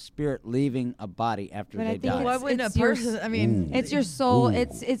a spirit leaving a body after But I they think died. Why it's- wouldn't a it's your person? I mean, it's your soul. Ooh.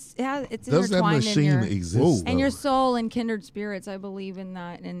 It's Does that intertwined in machine your exist? and your though? soul and kindred spirits. I believe in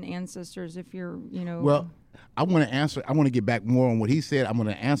that and ancestors. If you're, you know, Well, I want to answer. I want to get back more on what he said. I'm going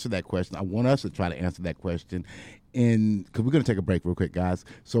to answer that question. I want us to try to answer that question, and because we're going to take a break real quick, guys.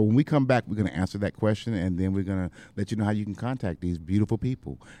 So when we come back, we're going to answer that question, and then we're going to let you know how you can contact these beautiful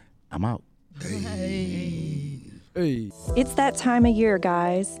people. I'm out. It's that time of year,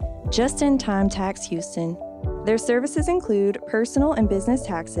 guys. Just in Time Tax Houston. Their services include personal and business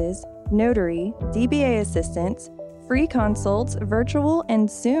taxes, notary, DBA assistance, free consults, virtual and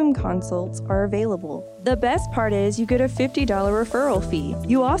Zoom consults are available. The best part is you get a $50 referral fee.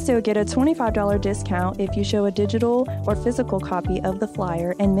 You also get a $25 discount if you show a digital or physical copy of the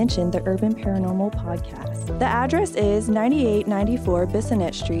flyer and mention the Urban Paranormal Podcast. The address is 9894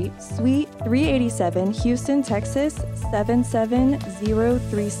 Bissonnet Street, Suite 387, Houston, Texas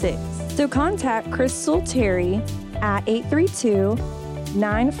 77036. So contact Crystal Terry at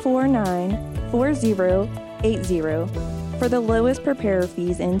 832-949-4080 for the lowest preparer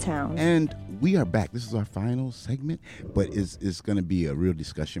fees in town. And we are back. This is our final segment, but it's going to be a real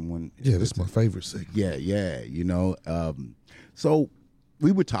discussion one. Yeah, this is my favorite segment. Yeah. You know, so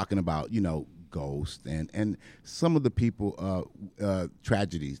we were talking about, you know, ghosts and some of the people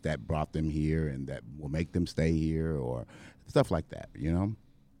tragedies that brought them here and that will make them stay here or stuff like that, you know.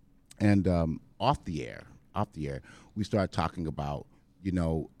 And off the air, we started talking about, you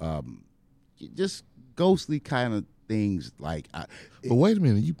know, just ghostly kind of things like. But wait a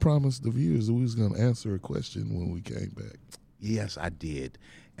minute, you promised the viewers that we was going to answer a question when we came back. Yes, I did,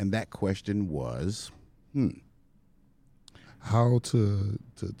 and that question was, How to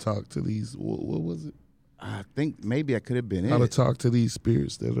talk to these, what was it? I think maybe I could have been How to it. talk to these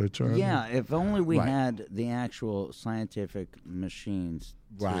spirits that are trying Yeah, if only we Right. had the actual scientific machines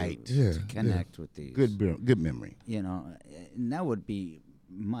to, Right. Yeah, to connect with these. Good memory. You know, and that would be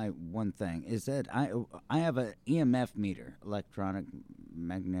my one thing is that I have an EMF meter, electronic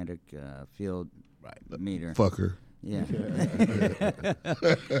magnetic field meter. Fucker. Yeah.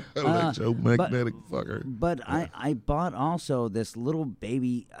 Electromagnetic fucker. But I bought also this little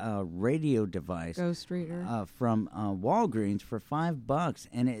baby radio device Ghost Reader. from Walgreens for $5,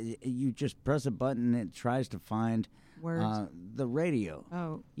 and you just press a button and it tries to find Words. the radio.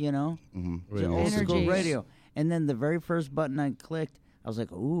 Oh. You know, the Radio. old school Energies. radio. And then the very first button I clicked, I was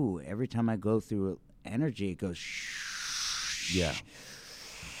like, ooh! Every time I go through energy, it goes shh. Yeah.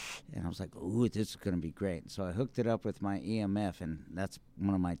 And I was like, ooh, this is going to be great. So I hooked it up with my EMF, and that's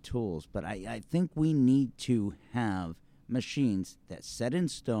one of my tools. But I think we need to have machines that set in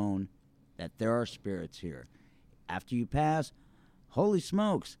stone that there are spirits here. After you pass, holy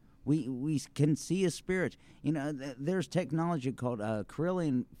smokes, we can see a spirit. You know, there's technology called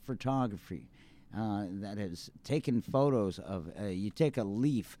Carillion photography that has taken photos of, you take a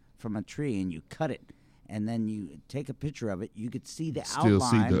leaf from a tree and you cut it. And then you take a picture of it, you could see the Still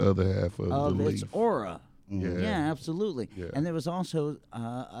outline see the other half of the its leaf. aura. Yeah. Yeah, absolutely. Yeah. And there was also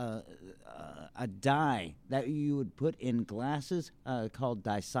a dye that you would put in glasses called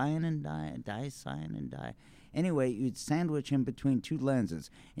dicyanin dye. Anyway, you'd sandwich in between two lenses,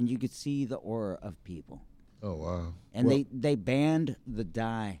 and you could see the aura of people. Oh, wow. And they banned the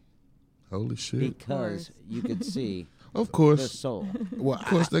dye Holy shit. because you could see Of the course. soul. Well, Of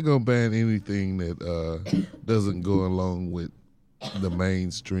course, they're going to ban anything that doesn't go along with the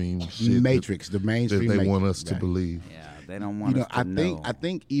mainstream shit Matrix, the that mainstream they Matrix, want us to right. believe. Yeah, they don't want us to I know.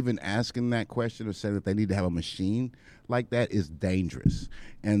 think even asking that question or saying that they need to have a machine like that is dangerous.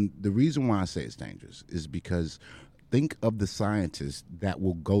 And the reason why I say it's dangerous is because think of the scientists that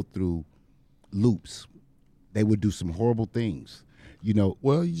will go through loops. They would do some horrible things. You know,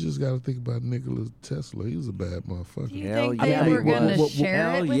 Well, you just got to think about Nikola Tesla. He was a bad Do motherfucker. you Hell think yeah, they he were going to was.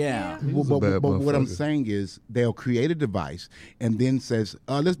 share Hell it with yeah. you? He was a bad but what I'm motherfucker. saying is they'll create a device and then says,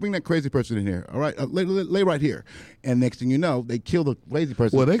 let's bring that crazy person in here. All right, lay right here. And next thing you know, they kill the crazy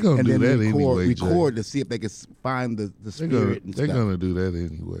person. Well, they gonna and do then that record anyway, to see if they can find the They're spirit and they're stuff. gonna do that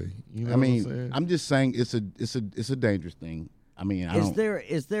anyway. You know I mean, what I'm saying? I'm just saying it's a dangerous thing. I mean, I don't.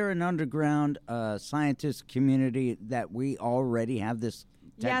 Is there an underground scientist community that we already have this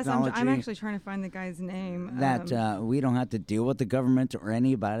Yes, technology I'm actually trying to find the guy's name. that we don't have to deal with the government or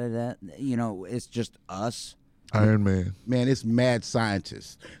anybody? That it's just us. Iron Man. Man, it's mad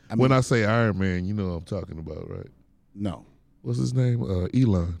scientists. I mean, When I say Iron Man, you know what I'm talking about, right? no. What's his name?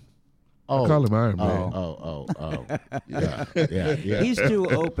 Elon. Oh, I call him Iron Man. Oh. Yeah. He's too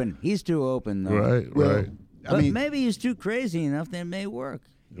open. He's too open though. Right, Well, right. But I mean, maybe he's too crazy enough that it may work.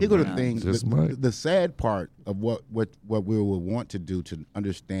 here go the thing. Just The, might. the sad part of what we would want to do to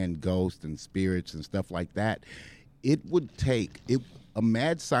understand ghosts and spirits and stuff like that, it would take a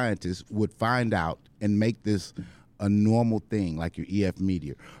mad scientist would find out and make this a normal thing, like your EF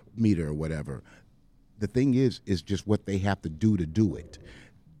meter or whatever. The thing is just what they have to do it.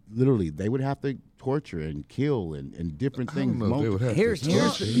 Literally, they would have to torture and kill and different I things. don't know if they would have Here's- to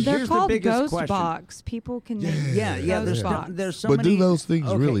here's- touch it. they're Here's the called biggest ghost question. box. People can make Yeah, ghost box. there's so But many. do those things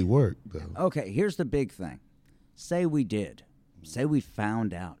okay. really work, though? Okay, here's the big thing. Say we did. Say we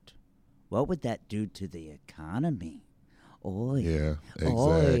found out. What would that do to the economy? Oy. Yeah,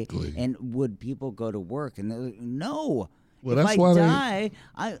 Oy. exactly. And would people go to work? And no. Well, if that's I why die,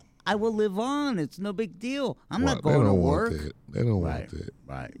 I will live on. It's no big deal. I'm not Well, going they to don't work. Want that. They don't want that.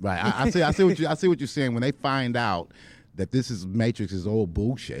 Right. I see what you're saying. When they find out that this is Matrix is old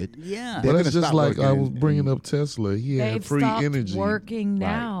bullshit. Yeah. they're Well, gonna that's just stop like I working was bringing up Tesla. He had They've free stopped energy, working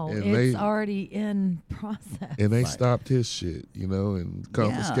now. And It's they- already in process. and they Right. stopped his shit, and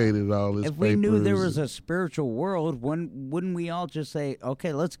confiscated all his If we knew there papers. was a spiritual world, wouldn't we all just say,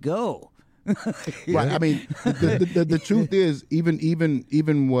 "Okay, let's go"? Right. I mean, the truth is,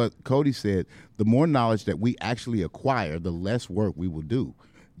 even what Cody said, the more knowledge that we actually acquire, the less work we will do.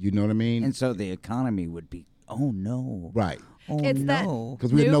 You know what I mean? And so the economy would be, oh no, right. oh It's that no.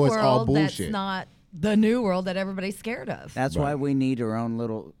 'Cause we new know it's all world bullshit. that's not the new world that everybody's scared of. That's why we need our own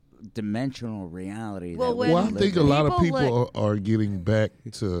little dimensional reality. Well, that we when- Well, I live think a in. lot of People people are getting back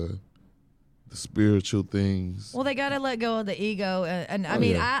to the spiritual things. Well, they got to let go of the ego, and I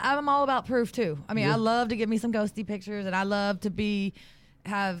mean, yeah. I'm all about proof too. I mean, I love to give me some ghosty pictures, and I love to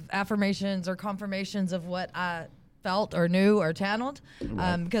have affirmations or confirmations of what I felt or knew or channeled,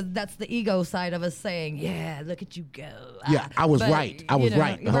 because that's the ego side of us saying, "Yeah, look at you go." Yeah, I was right. I was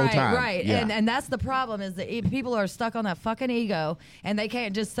right the whole time. Right, Yeah. and that's the problem is that people are stuck on that fucking ego, and they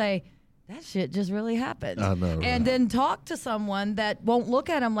can't just say, that shit just really happened. I know, And right? then talk to someone that won't look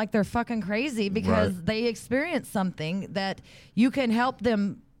at them like they're fucking crazy because Right. they experienced something that you can help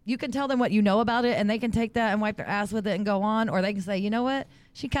them. You can tell them what you know about it, and they can take that and wipe their ass with it and go on. Or they can say, you know what,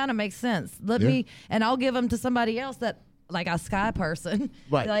 she kind of makes sense. Let Yeah. me, and I'll give them to somebody else that, like a sky person,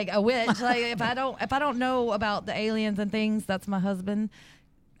 Right. like a witch. Like if I don't know about the aliens and things, that's my husband.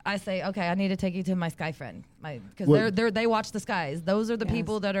 I say, okay, I need to take you to my sky friend, because Well- they watch the skies. Those are the Yes.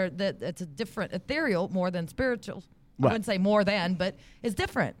 people that it's a different ethereal more than spiritual. I Right. wouldn't say more than, but it's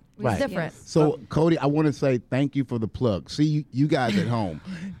different. It's Right. different. Yes. So, Cody, I want to say thank you for the plug. See, you guys at home.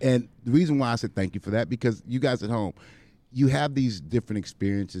 And the reason why I said thank you for that, because you guys at home, you have these different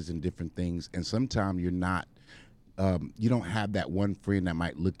experiences and different things. And sometimes you're not, you don't have that one friend that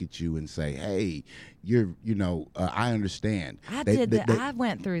might look at you and say, hey, I understand. I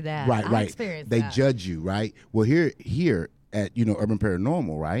went through that. Right, I right. experienced They that. judge you, right? Well, here at Urban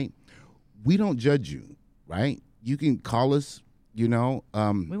Paranormal, right? We don't judge you, right? You can call us, We want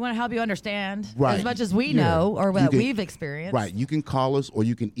to help you understand Right. as much as we Yeah. know or You what can- we've experienced. right? You can call us or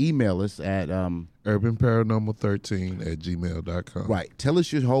you can email us at urbanparanormal13@gmail.com. right. Tell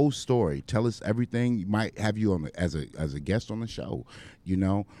us your whole story. Tell us everything. You might have you on as a guest on the show,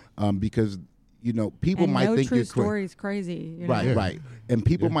 because people And might no think true you're crazy. story is crazy. You know? Right, right. And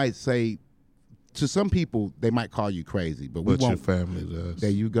people might say, to some people, they might call you crazy, but we But your won't. family does. There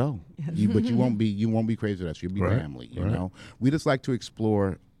you go. But you won't be crazy with us. You'll be Right, family. right. We just like to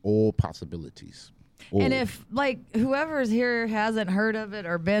explore all possibilities. And All. if whoever's here hasn't heard of it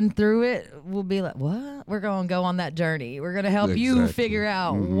or been through it, we'll be like, "What? We're going to go on that journey. We're going to help you Exactly. figure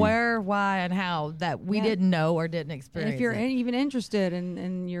out where, why, and how that we Yeah. didn't know or didn't And experience." if you're it. even interested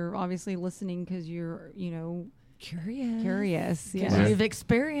and you're obviously listening because you're, curious. 'Cause Yeah. you've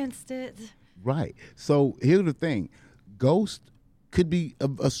experienced it. Right. So here's the thing: ghost could be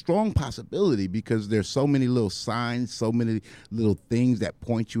a strong possibility because there's so many little signs, so many little things that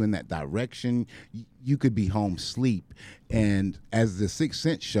point you in that direction. You could be home sleep, and as the Sixth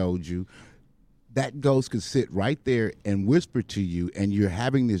Sense showed you, that ghost could sit right there and whisper to you, and you're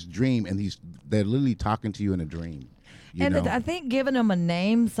having this dream, and they're literally talking to you in a dream. You And know? I think giving them a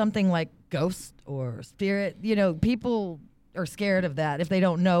name, something like ghost or spirit, people are scared of that if they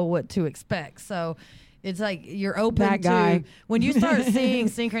don't know what to expect. So it's like you're open That guy. to when you start seeing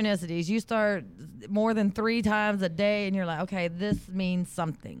synchronicities, you start more than 3 times a day and you're like, okay, this means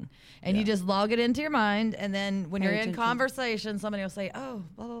something. And you just log it into your mind. And then when Pay you're in attention. conversation, somebody will say, oh,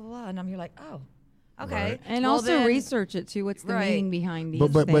 blah, blah, blah. And you're like, oh, okay. Right. And Well, also then- research it too. What's the Right. meaning behind these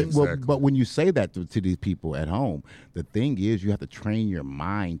But things? but when you say that to these people at home, the thing is you have to train your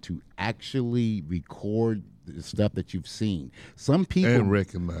mind to actually record the stuff that you've seen. Some people And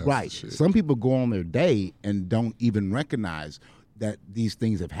recognize the right. shit. Some people go on their day and don't even recognize that these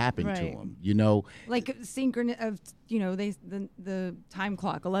things have happened to Right. them. like synchron of the time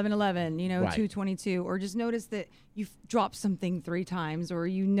clock 11:11, Right. 2:22, or just notice that you've dropped something 3 times, or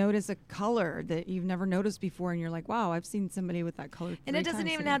you notice a color that you've never noticed before and you're like, wow, I've seen somebody with that color. And 3 it doesn't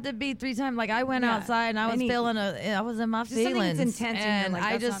times even today. have to be 3 times. Like I went Yeah. outside and I was feeling I was in my Just something that's feelings. intense and you're like,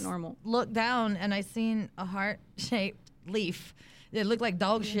 I that's not just normal. looked down and I seen a heart-shaped leaf. It looked like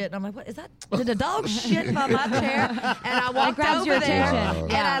dog shit. And I'm like, what is that? Did a dog shit on my chair? And I walked grabs over your there attention.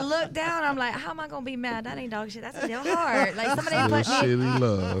 and I looked down. I'm like, how am I going to be mad? That ain't dog shit. That's a little heart. Like somebody Little put me. shitty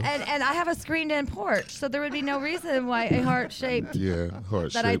love. And I have a screened-in porch, so there would be no reason why a heart-shaped Yeah,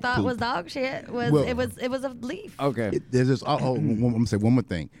 heart that I shaped thought poop. was dog shit was Well- it was a leaf. Okay. There's this. I'm gonna say one more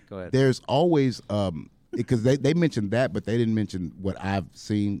thing. Go ahead. There's always because they mentioned that, but they didn't mention what I've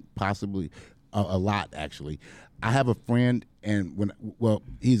seen possibly a lot actually. I have a friend, and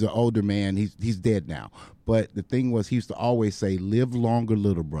he's an older man. He's dead now. But the thing was, he used to always say, "Live longer,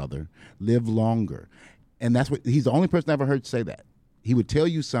 little brother. Live longer," and that's what he's the only person I ever heard say that. He would tell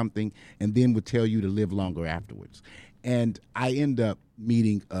you something, and then would tell you to live longer afterwards. And I end up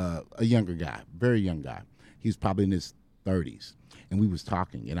meeting a younger guy, very young guy. He's probably in his 30s, and we was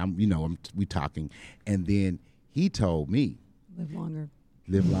talking, and we talking, and then he told me, Live longer.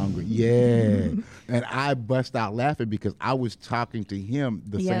 live longer. Yeah. And I bust out laughing because I was talking to him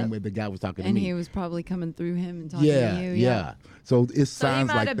the Yeah. same way the guy was talking And to me. he was probably coming through him and talking yeah, to you. yeah. So it So he sounds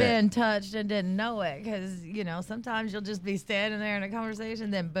might like have that. been touched and didn't know it because, sometimes you'll just be standing there in a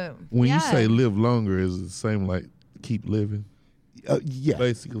conversation, then boom. When Yeah. you say live longer, is it the same like keep living? Yeah,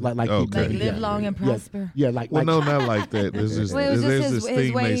 Basically. like Okay. Like live long and prosper. Yeah, like Well, no, not like that. There's just, Well, it was there's just this his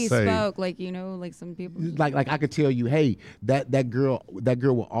thing way they he say. spoke. Like, you know, like some people. like I could tell you, hey, that girl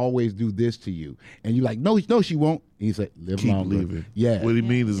will always do this to you, and you're like, no, she won't. And you say, live Keep longer. living. Yeah, What he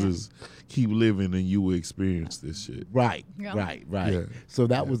means is keep living and you will experience this shit. right, Yeah. right. Yeah. So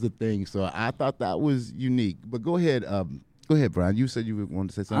that was the thing. So I thought that was unique. But go ahead, Brian. You said you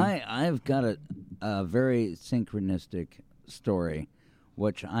wanted to say something. I've got a very synchronistic story,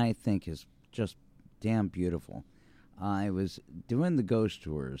 which I think is just damn beautiful. I was doing the ghost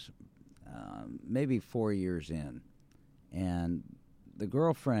tours maybe 4 years in, and the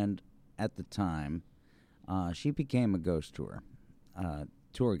girlfriend at the time, she became a ghost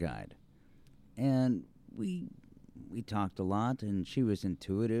tour guide, and we talked a lot, and she was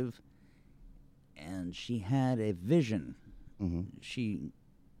intuitive, and she had a vision. She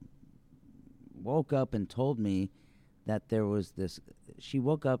woke up and told me that there was this. She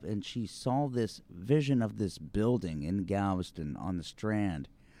woke up and she saw this vision of this building in Galveston on the Strand,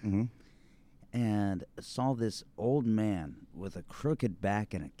 and saw this old man with a crooked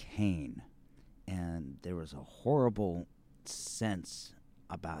back and a cane, and there was a horrible sense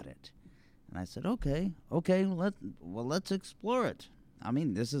about it. And I said, okay, let's explore it. I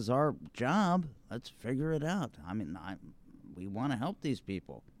mean, this is our job. Let's figure it out. I mean, we want to help these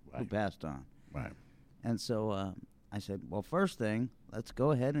people who passed on. Right. And so I said, well, first thing, let's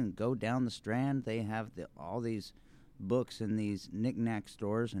go ahead and go down the Strand. They have all these books in these knick-knack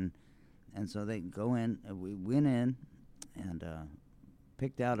stores, and so they go in. And we went in and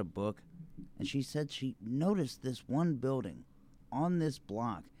picked out a book, and she said she noticed this one building on this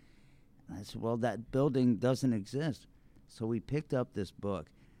block. And I said, well, that building doesn't exist. So we picked up this book,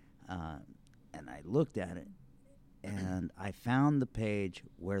 and I looked at it, and I found the page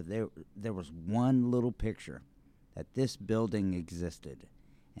where there was one little picture that this building existed.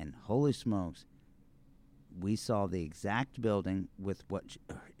 And holy smokes, we saw the exact building with what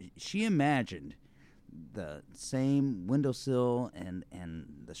she imagined, the same windowsill and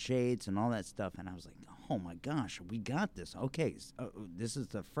the shades and all that stuff. And I was like, oh my gosh, we got this. Okay, this is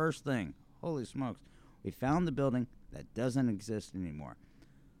the first thing. Holy smokes. We found the building that doesn't exist anymore.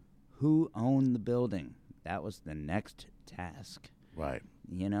 Who owned the building? That was the next task. Right.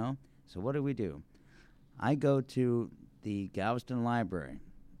 You know? So what do? I go to the Galveston Library,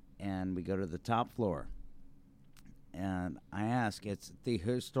 and we go to the top floor. And I ask, it's the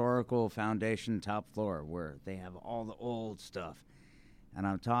historical foundation top floor where they have all the old stuff. And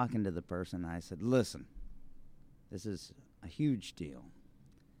I'm talking to the person, and I said, listen, this is a huge deal.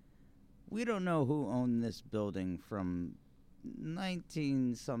 We don't know who owned this building from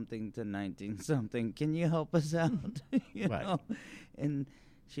 19-something to 19-something. Can you help us out? you Right. know? And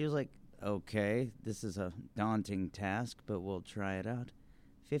she was like, okay, this is a daunting task, but we'll try it out.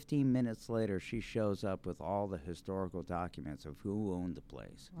 15 minutes later, she shows up with all the historical documents of who owned the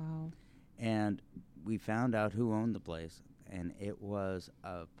place. Wow. And we found out who owned the place, and it was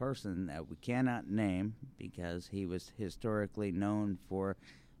a person that we cannot name because he was historically known for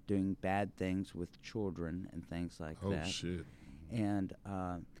doing bad things with children and things like that. Oh, shit.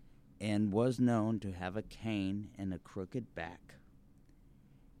 And was known to have a cane and a crooked back.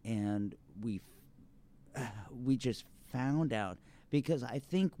 And we just found out, because I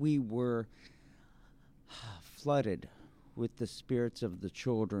think we were flooded with the spirits of the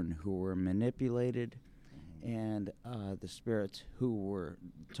children who were manipulated, and the spirits who were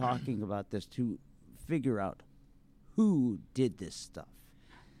talking about this to figure out who did this stuff.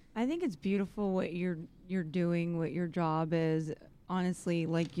 I think it's beautiful what you're doing, what your job is. Honestly,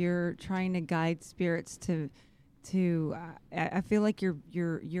 like you're trying to guide spirits to. I feel like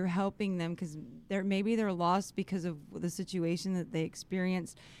you're helping them because they're lost because of the situation that they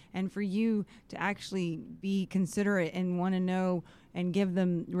experienced, and for you to actually be considerate and want to know and give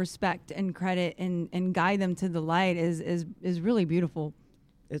them respect and credit and guide them to the light is really beautiful.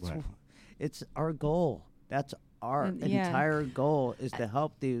 It's our goal. That's our entire goal is to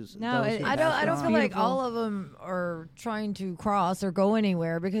help those. No, those who I pass don't on. feel like all of them are trying to cross or go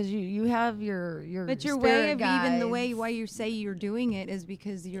anywhere, because you have your But your spirit way of even the guides. way why you say you're doing it is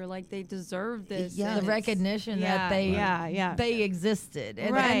because you're like they deserve this. Yeah, and the it's- recognition that they existed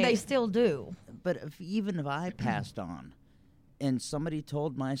and they Right. still do. But even if I passed on and somebody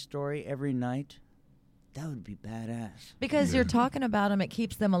told my story every night, That would be badass. Because you're talking about them, it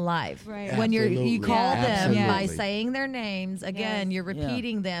keeps them alive. Right. When you Absolutely. call them by Absolutely. saying their names, again, Yes. you're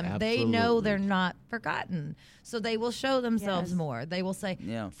repeating them. They know Absolutely. they're not forgotten. So they will show themselves Yes. more. They will say,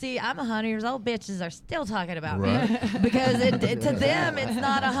 Yeah. see, I'm 100 years old. Bitches are still talking about Right. me. Because to them, it's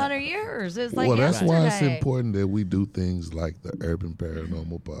not 100 years. It's like well, that's why it's yesterday. important that we do things like the Urban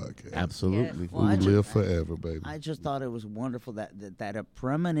Paranormal Podcast. Absolutely. Well, We I ju- live forever, baby. I just thought it was wonderful that a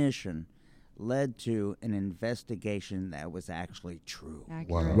premonition led to an investigation that was actually true.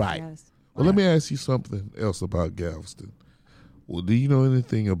 Accurate, Right. Yes. Well, let me ask you something else about Galveston. Well, do you know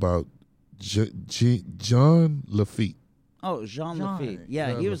anything about John Lafitte? Oh, Jean Jean. Lafitte.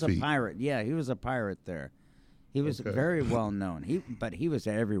 Yeah, Jean he was Lafitte. a pirate. Yeah, he was a pirate there. He was Okay. very well known. But he was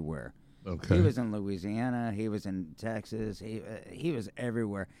everywhere. Okay. He was in Louisiana. He was in Texas. He was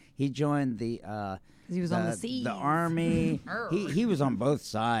everywhere. He joined the. 'Cause he was on the seas. The army. he was on both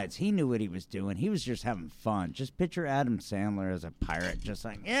sides. He knew what he was doing. He was just having fun. Just picture Adam Sandler as a pirate, just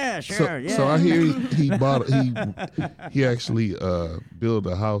like yeah, sure, So, yeah. so I hear he actually built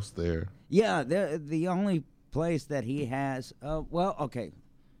a house there. Yeah, the only place that he has, well, okay,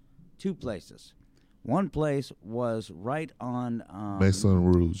 two places. One place was right on Maison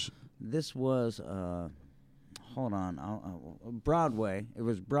Rouge. This was hold on, Broadway. It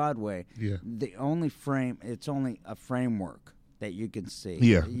was Broadway. Yeah. The only frame. It's only a framework that you can see.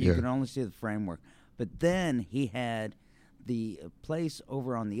 Yeah, You yeah. can only see the framework. But then he had the place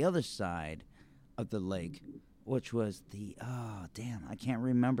over on the other side of the lake, which was the I can't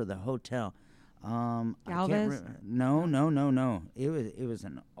remember the hotel. I can't Galvez? No. It was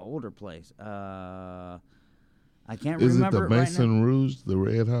an older place. I can't Is it remember the it right now. Maison Rouge, the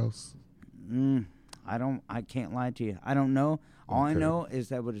Red House? I can't lie to you. I don't know. All I Okay. know is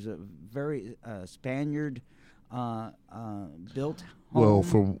that it was a very Spaniard built home. Well,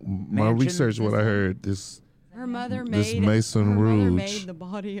 from my mansion. research, what I heard, this Her mother This made Maison her mother Rouge made the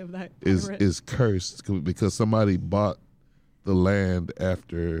body of that is pirate. is cursed because somebody bought the land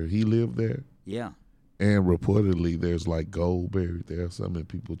after he lived there, Yeah, and reportedly there's like gold buried there. Some and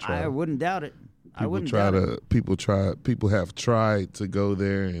people try. I wouldn't doubt it. I People wouldn't try doubt it. to people have tried to go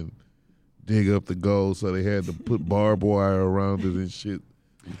there and dig up the gold, so they had to put barbed wire around it and shit.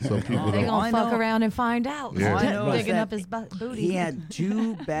 So people They're don't. going I to fuck know. around and find out. Yeah. All I know is Digging that up his booty. He had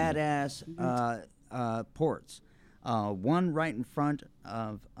two badass ports. One right in front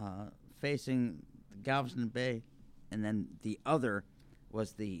of facing Galveston Bay, and then the other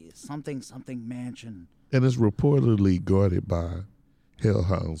was the something mansion. And it's reportedly guarded by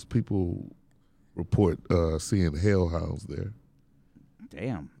hellhounds. People report seeing hellhounds there.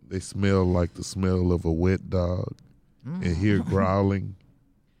 Damn. They smell like the smell of a wet dog and hear growling.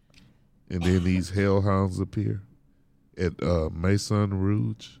 And then these hellhounds appear at Maison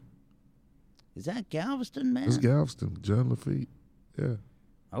Rouge. Is that Galveston, man? It's Galveston, John Lafitte. Yeah.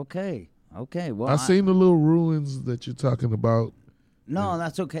 Okay. Well, I seen the little ruins that you're talking about. No,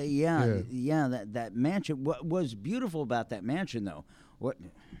 that's okay. Yeah. Yeah. That mansion. What was beautiful about that mansion, though, what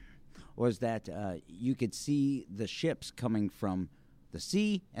was that you could see the ships coming from the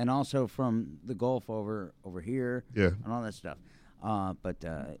sea and also from the Gulf over here. Yeah. And all that stuff. But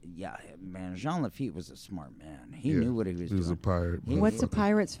yeah, man, Jean Lafitte was a smart man. He Yeah. knew what he was He was a doing. pirate. What's a motherfucker.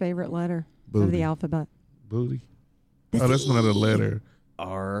 pirate's favorite letter of Booty. the alphabet? Booty? Oh, that's not a letter.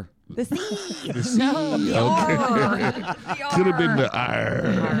 R. The C. No, the R. The Could have been R.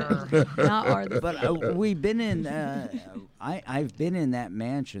 the R. Not R. The But we've been in. I've been in that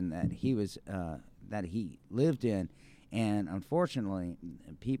mansion that he was that he lived in, and unfortunately,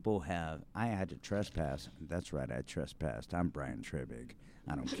 people have. I had to trespass. That's right, I trespassed. I'm Brian Tribig.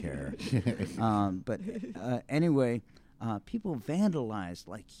 I don't care. But anyway, people vandalized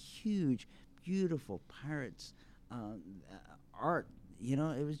like huge, beautiful pirates art. You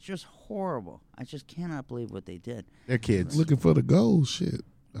know, it was just horrible. I just cannot believe what they did. They're kids. Looking for the gold shit.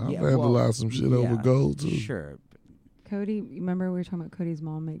 I Yeah, vandalized well, some shit over yeah, gold, too. Sure. Cody, you remember we were talking about Cody's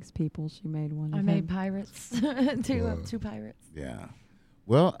mom makes people. She made one. I of made him. pirates. two pirates. Yeah.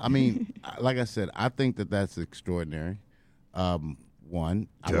 Well, I mean, like I said, I think that that's extraordinary. One,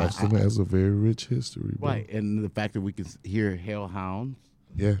 Galveston has a very rich history, bro. right, and the fact that we can hear hellhounds,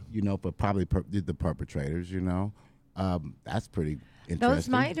 Yeah. you know, but probably did the perpetrators, you know, that's pretty interesting. Those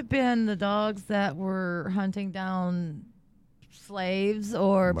might have been the dogs that were hunting down slaves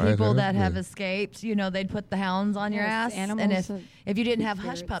or Might people have that have been. escaped. You know, they'd put the hounds on your Yes, ass. animals And that- if you didn't have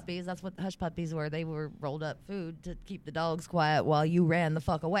hush spirits. puppies, that's what hush puppies were. They were rolled up food to keep the dogs quiet while you ran the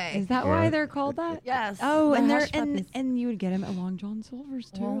fuck away. Is that why Right. they're called that? Yes. Oh, and the they're hush puppies. and you would get them at Long John Silver's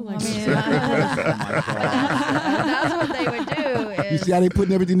too. Well, like I mean, that's what they would do You see how they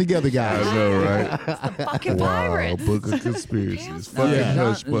putting everything together, I guys? know, right? Fucking Wow, pirates. book of conspiracies. No, Fucking Yeah.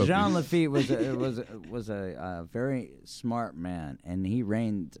 hush Jean, puppies. Jean Lafitte was a very smart man, and he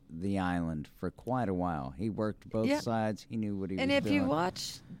reigned the island for quite a while. He worked both Yeah. sides. He knew what he And was if doing. you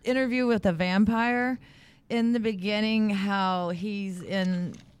watch Interview with a Vampire, in the beginning, how he's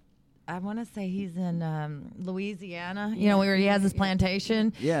in, I want to say he's in Louisiana, you know, where he has his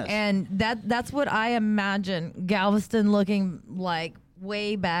plantation. Yes. And that's what I imagine Galveston looking like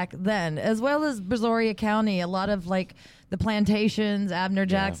way back then, as well as Brazoria County. A lot of like the plantations, Abner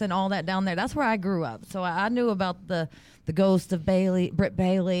Jackson, all that down there. That's where I grew up. So I knew about the ghost of Britt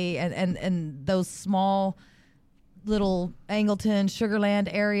Bailey, and those small little Angleton, Sugarland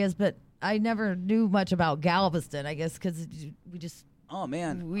areas, but I never knew much about Galveston, I guess, because we just Oh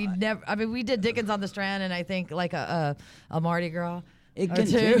man, we never. I mean, we did Dickens on the Strand, and I think like a Mardi Gras It or two,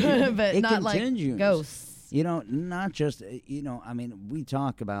 continues. but It not like continues. ghosts. You know, not just, I mean, we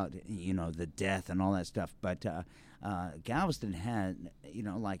talk about, the death and all that stuff, but Galveston had,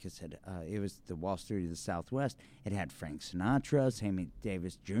 like I said, it was the Wall Street of the Southwest. It had Frank Sinatra, Sammy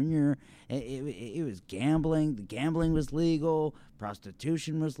Davis Jr. It was gambling. The gambling was legal.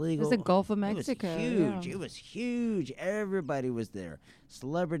 Prostitution was legal. the Gulf of Mexico, It was huge. yeah. It was huge. Everybody was there.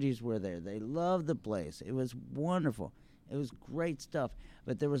 Celebrities were there. They loved the place. It was wonderful. It was great stuff.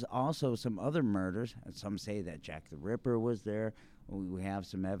 But there was also some other murders. Some say that Jack the Ripper was there. We have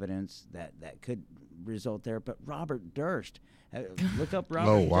some evidence that could result there. But Robert Durst, look up Robert.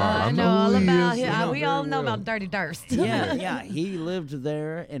 Oh, wow. Durst. I I know know all who he about is. him. I know We all very know well. about Dirty Durst. Yeah, he lived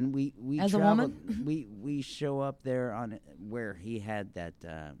there, and we As a traveled, woman? we show up there on where he had that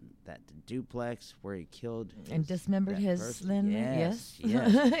duplex where he killed And dismembered that his person. Linda. Yes,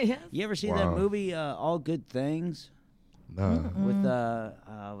 Yes. yes. Yes. You ever see that Wow. movie All Good Things Nah.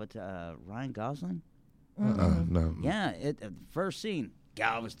 with Ryan Gosling? No. Yeah, first scene,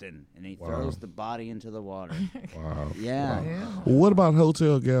 Galveston, and he Wow. throws the body into the water. Wow. Yeah. Well, what about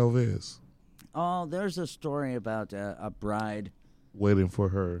Hotel Galvez? Oh, there's a story about a bride. Waiting for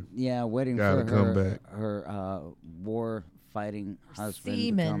her. Yeah, waiting Gotta for come her back. her war-fighting husband to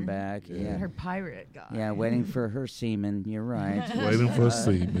Seaman. come back. Yeah, Her pirate guy. yeah, waiting for her seaman. You're right. Waiting for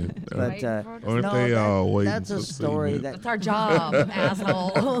semen. But Aren't no, they all waiting that's for a story semen? that That's our job,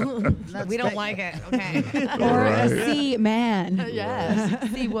 asshole. we don't that- like it, okay? Or Right. a sea man.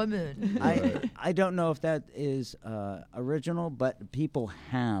 yes. See woman. I don't know if that is original, but people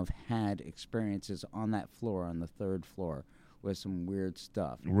have had experiences on that floor, on the third floor, with some weird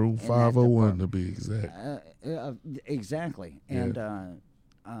stuff. Room in that 501 to department. be exact. Exactly, Yeah.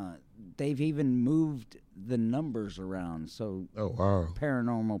 and they've even moved the numbers around, so Oh, wow.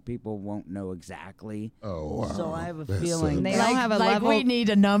 paranormal people won't know exactly. Oh, wow. So I have a That feeling sucks. They don't have a level. we need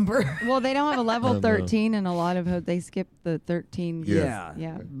a number. Well, they don't have a I level know. 13, and a lot of they skip the 13. Yeah,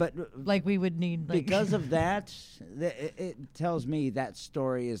 Yeah. But like we would need like because of that, it tells me that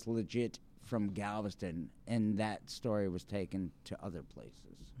story is legit from Galveston, and that story was taken to other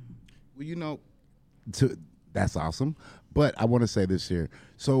places. Well, that's awesome. But I want to say this here.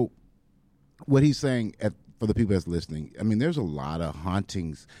 So, what he's saying for the people that's listening, I mean, there's a lot of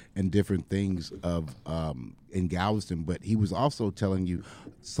hauntings and different things of in Galveston. But he was also telling you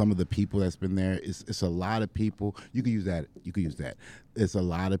some of the people that's been there. It's a lot of people. You could use that. It's a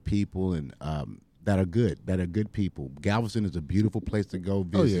lot of people and. That are good people. Galveston is a beautiful place to go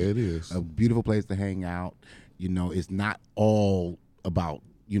visit. Oh, yeah, it is. A beautiful place to hang out. It's not all about,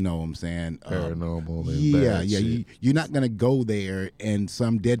 what I'm saying? Paranormal and Yeah, bad yeah. shit. You're not going to go there and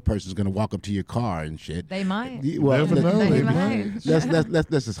some dead person's going to walk up to your car and shit. they might. Well, Never know. They They might. might.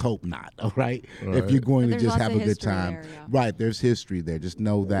 let's just hope not, all right? Right. If you're going But to there's just lots have of a good history time. there, yeah. Right, there's history there. Just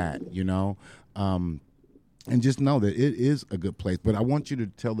know that, and just know that it is a good place. But I want you to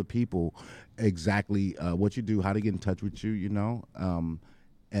tell the people exactly what you do, how to get in touch with you,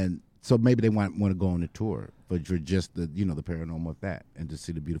 and so maybe they want to go on the tour for just the the paranormal of that and to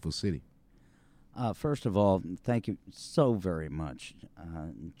see the beautiful city. First of all, thank you so very much,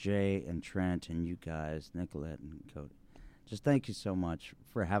 Jay and Trent and you guys, Nicolette and Cody. Just thank you so much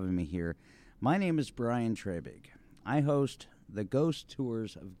for having me here. My name is Brian Trebig. I host the Ghost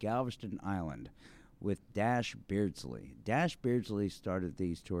Tours of Galveston Island with Dash Beardsley. Dash Beardsley started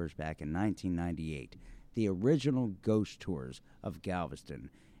these tours back in 1998, the original ghost tours of Galveston.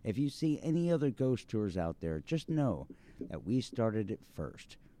 If you see any other ghost tours out there, just know that we started it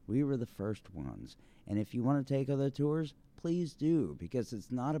first. We were the first ones. And if you want to take other tours, please do, because it's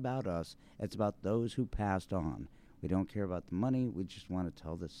not about us. It's about those who passed on. We don't care about the money. We just want to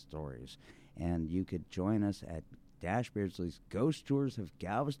tell the stories. And you could join us at Dash Beardsley's Ghost Tours of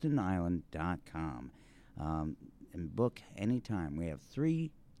GalvestonIsland.com. and book anytime. We have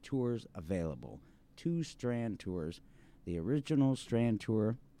 3 tours available, 2 Strand tours, the original Strand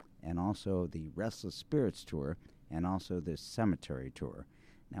tour, and also the Restless Spirits tour, and also the Cemetery tour.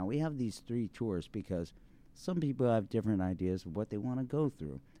 Now, we have these 3 tours because some people have different ideas of what they want to go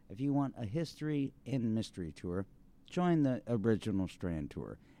through. If you want a history and mystery tour, join the original Strand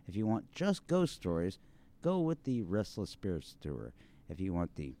tour. If you want just ghost stories, go with the Restless Spirits tour. If you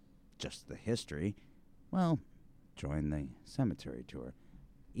want just the history, well, join the Cemetery tour.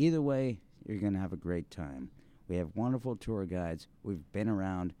 Either way, you're going to have a great time. We have wonderful tour guides. We've been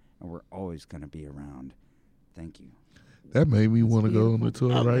around, and we're always going to be around. Thank you. That made me want to go on the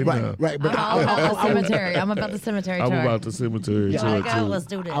tour right now. Right. But I'm about the cemetery. I'm about the cemetery I'm tour. about the cemetery Yeah, tour Like, oh, too. let's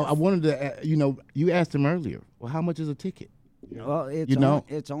do this. I wanted to, you asked him earlier. Well, how much is a ticket? Well, it's You know-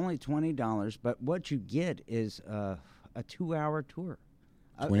 it's only $20, but what you get is a 2-hour tour.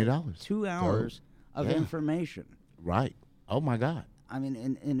 $20. 2 hours of Yeah. information. Right. Oh my God. I mean,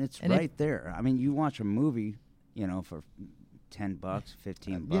 and it's And right there. I mean, you watch a movie, for $10,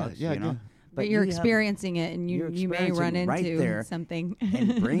 $15, yeah, you know. yeah. But you're you have- experiencing it, and you're you may run experiencing right into there. something.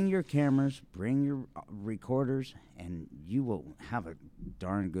 And bring your cameras, bring your recorders, and you will have a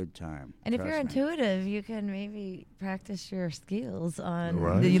darn good time. And if you're Trust me. intuitive, you can maybe practice your skills on.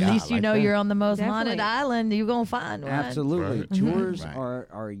 Right. At Yeah, least I you like know that. you're on the most haunted Definitely. island. You're gonna find one. Absolutely. Right. Tours Right.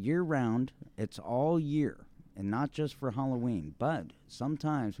 are year round. It's all year, and not just for Halloween. But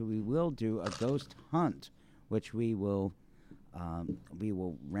sometimes we will do a ghost hunt, which we will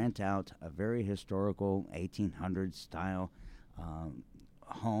rent out a very historical 1800s style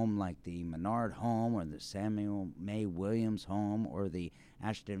home, like the Menard home or the Samuel May Williams home or the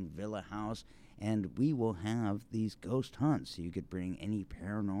Ashton Villa house. And we will have these ghost hunts. So you could bring any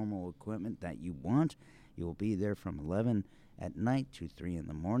paranormal equipment that you want. You will be there from 11 at night to 3 in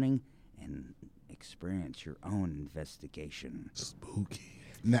the morning and experience your own investigation. Spooky.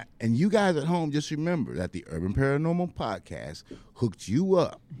 Now, and you guys at home, just remember that the Urban Paranormal Podcast hooked you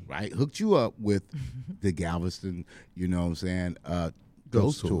up, right? Hooked you up with the Galveston,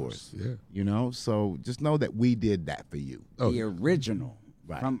 ghost tours. Yeah. So just know that we did that for you. The original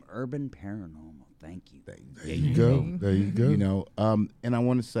Right. from Urban Paranormal. Thank you. There you go. There you go. And I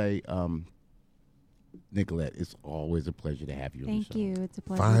want to say, Nicolette, it's always a pleasure to have you on the Thank show. you. It's a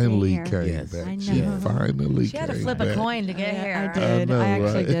pleasure Finally being here. came Yes. back. I She know. finally She had to came flip back. a coin to get here. I did. know, I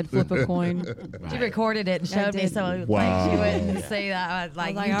actually right? did flip a coin. She recorded it and I showed me, did. so like, Wow. she wouldn't say that. I was I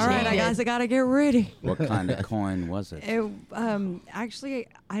like, was like, you all right, I cheated. guess I gotta get ready. What kind of coin was it? It, actually,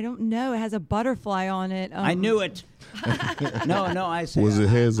 I don't know. It has a butterfly on it. I knew it. no, I said. Was it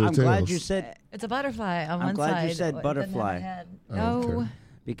heads or I'm glad tails? you said It's a butterfly on I'm one glad side. you said It doesn't have a butterfly. head. No. Okay.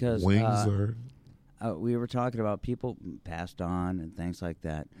 because Wings or we were talking about people passed on and things like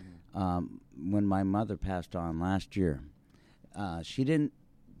that. When my mother passed on last year, she didn't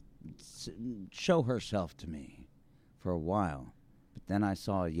show herself to me for a while. But then I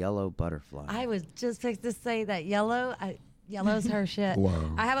saw a yellow butterfly. I was just fixed to say that yellow. Yellow's her shit.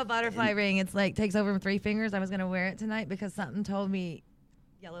 Wow. I have a butterfly ring. It's like takes over 3 fingers. I was gonna wear it tonight because something told me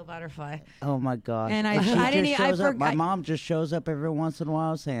yellow butterfly. Oh my gosh! And She I didn't. just I shows up. My forgot. mom just shows up every once in a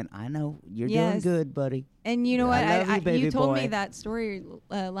while saying, "I know you're doing Yes. good, buddy." And you know what? I love you, baby you told boy. me that story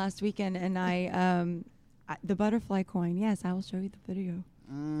last weekend, and the butterfly coin. Yes, I will show you the video.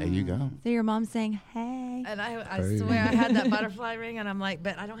 There you go. So your mom's saying, "Hey." And I Hey. swear I had that butterfly ring, and I'm like,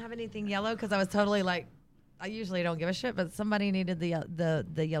 but I don't have anything yellow because I was totally like, I usually don't give a shit, but somebody needed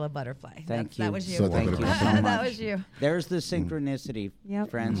the yellow butterfly. Thank you. That was you. So Thank you so that much. was you. There's the synchronicity,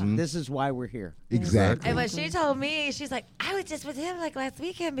 Yep. friends. This is why we're here. Exactly. And when she told me, she's like, I was just with him like last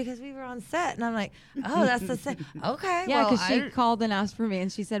weekend because we were on set, and I'm like, oh, that's the same. Okay, Yeah, well, because she I- called and asked for me,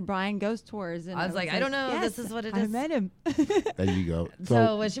 and she said Brian Ghost Tours, and I was like, I don't know, yes, this is what it I is. met him. There you go.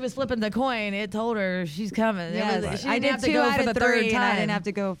 So when she was flipping the coin, it told her she's coming. Yes, It was, she I didn't did have to 2 go out for of the 3, third and I time didn't have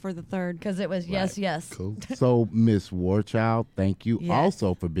to go for the third. because it was yes, yes. cool. So Miss Warchild, thank you Yes.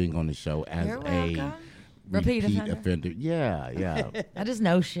 also for being on the show as You're a welcome. Repeat offender. Yeah. I just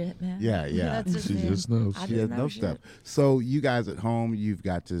know shit, man. Yeah. That's just She me. just knows. I She just does know know shit. stuff. So you guys at home, you've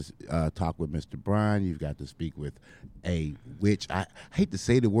got to talk with Mr. Brian. You've got to speak with a witch. I hate to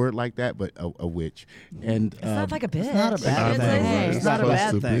say the word like that, but a witch. And It's not like a bitch. not a bad It's thing. like- It's not a supposed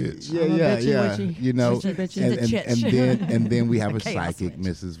bad to thing. bitch. yeah, I'm a yeah, bitchy yeah. witchy. You know, She's a bitch. and, She's a and then we have a Chaos psychic, witch.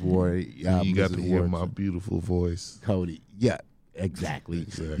 Mrs. Ward. You got Mrs. to hear Ward- my beautiful voice. Cody. Yeah, exactly. You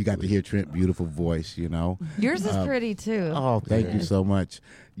got to Exactly. hear Trent's beautiful voice. Yours is pretty too. Oh, thank you so much.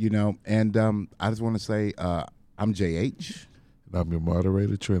 And I just want to say I'm JH. And I'm your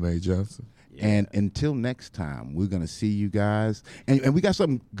moderator, Trent A. Johnson. And until next time, we're going to see you guys. And we got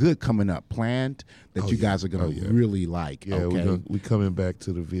something good coming up planned that you guys are going to really like. Yeah, okay? we're coming back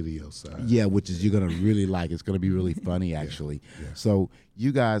to the video side. Yeah, which is you're going to really like. It's going to be really funny, actually. Yeah. So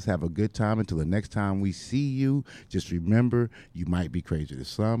you guys have a good time. Until the next time we see you, just remember, you might be crazy to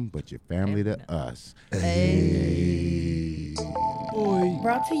some, but you're family to us. Hey.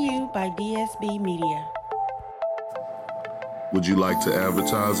 Brought to you by DSB Media. Would you like to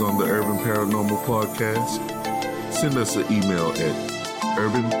advertise on the Urban Paranormal Podcast? Send us an email at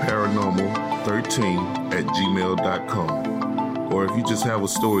urbanparanormal13@gmail.com. Or if you just have a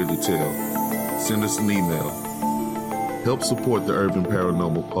story to tell, send us an email. Help support the Urban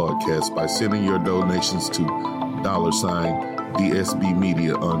Paranormal Podcast by sending your donations to $DSB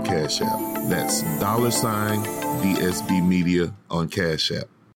Media on Cash App. That's $DSB Media on Cash App.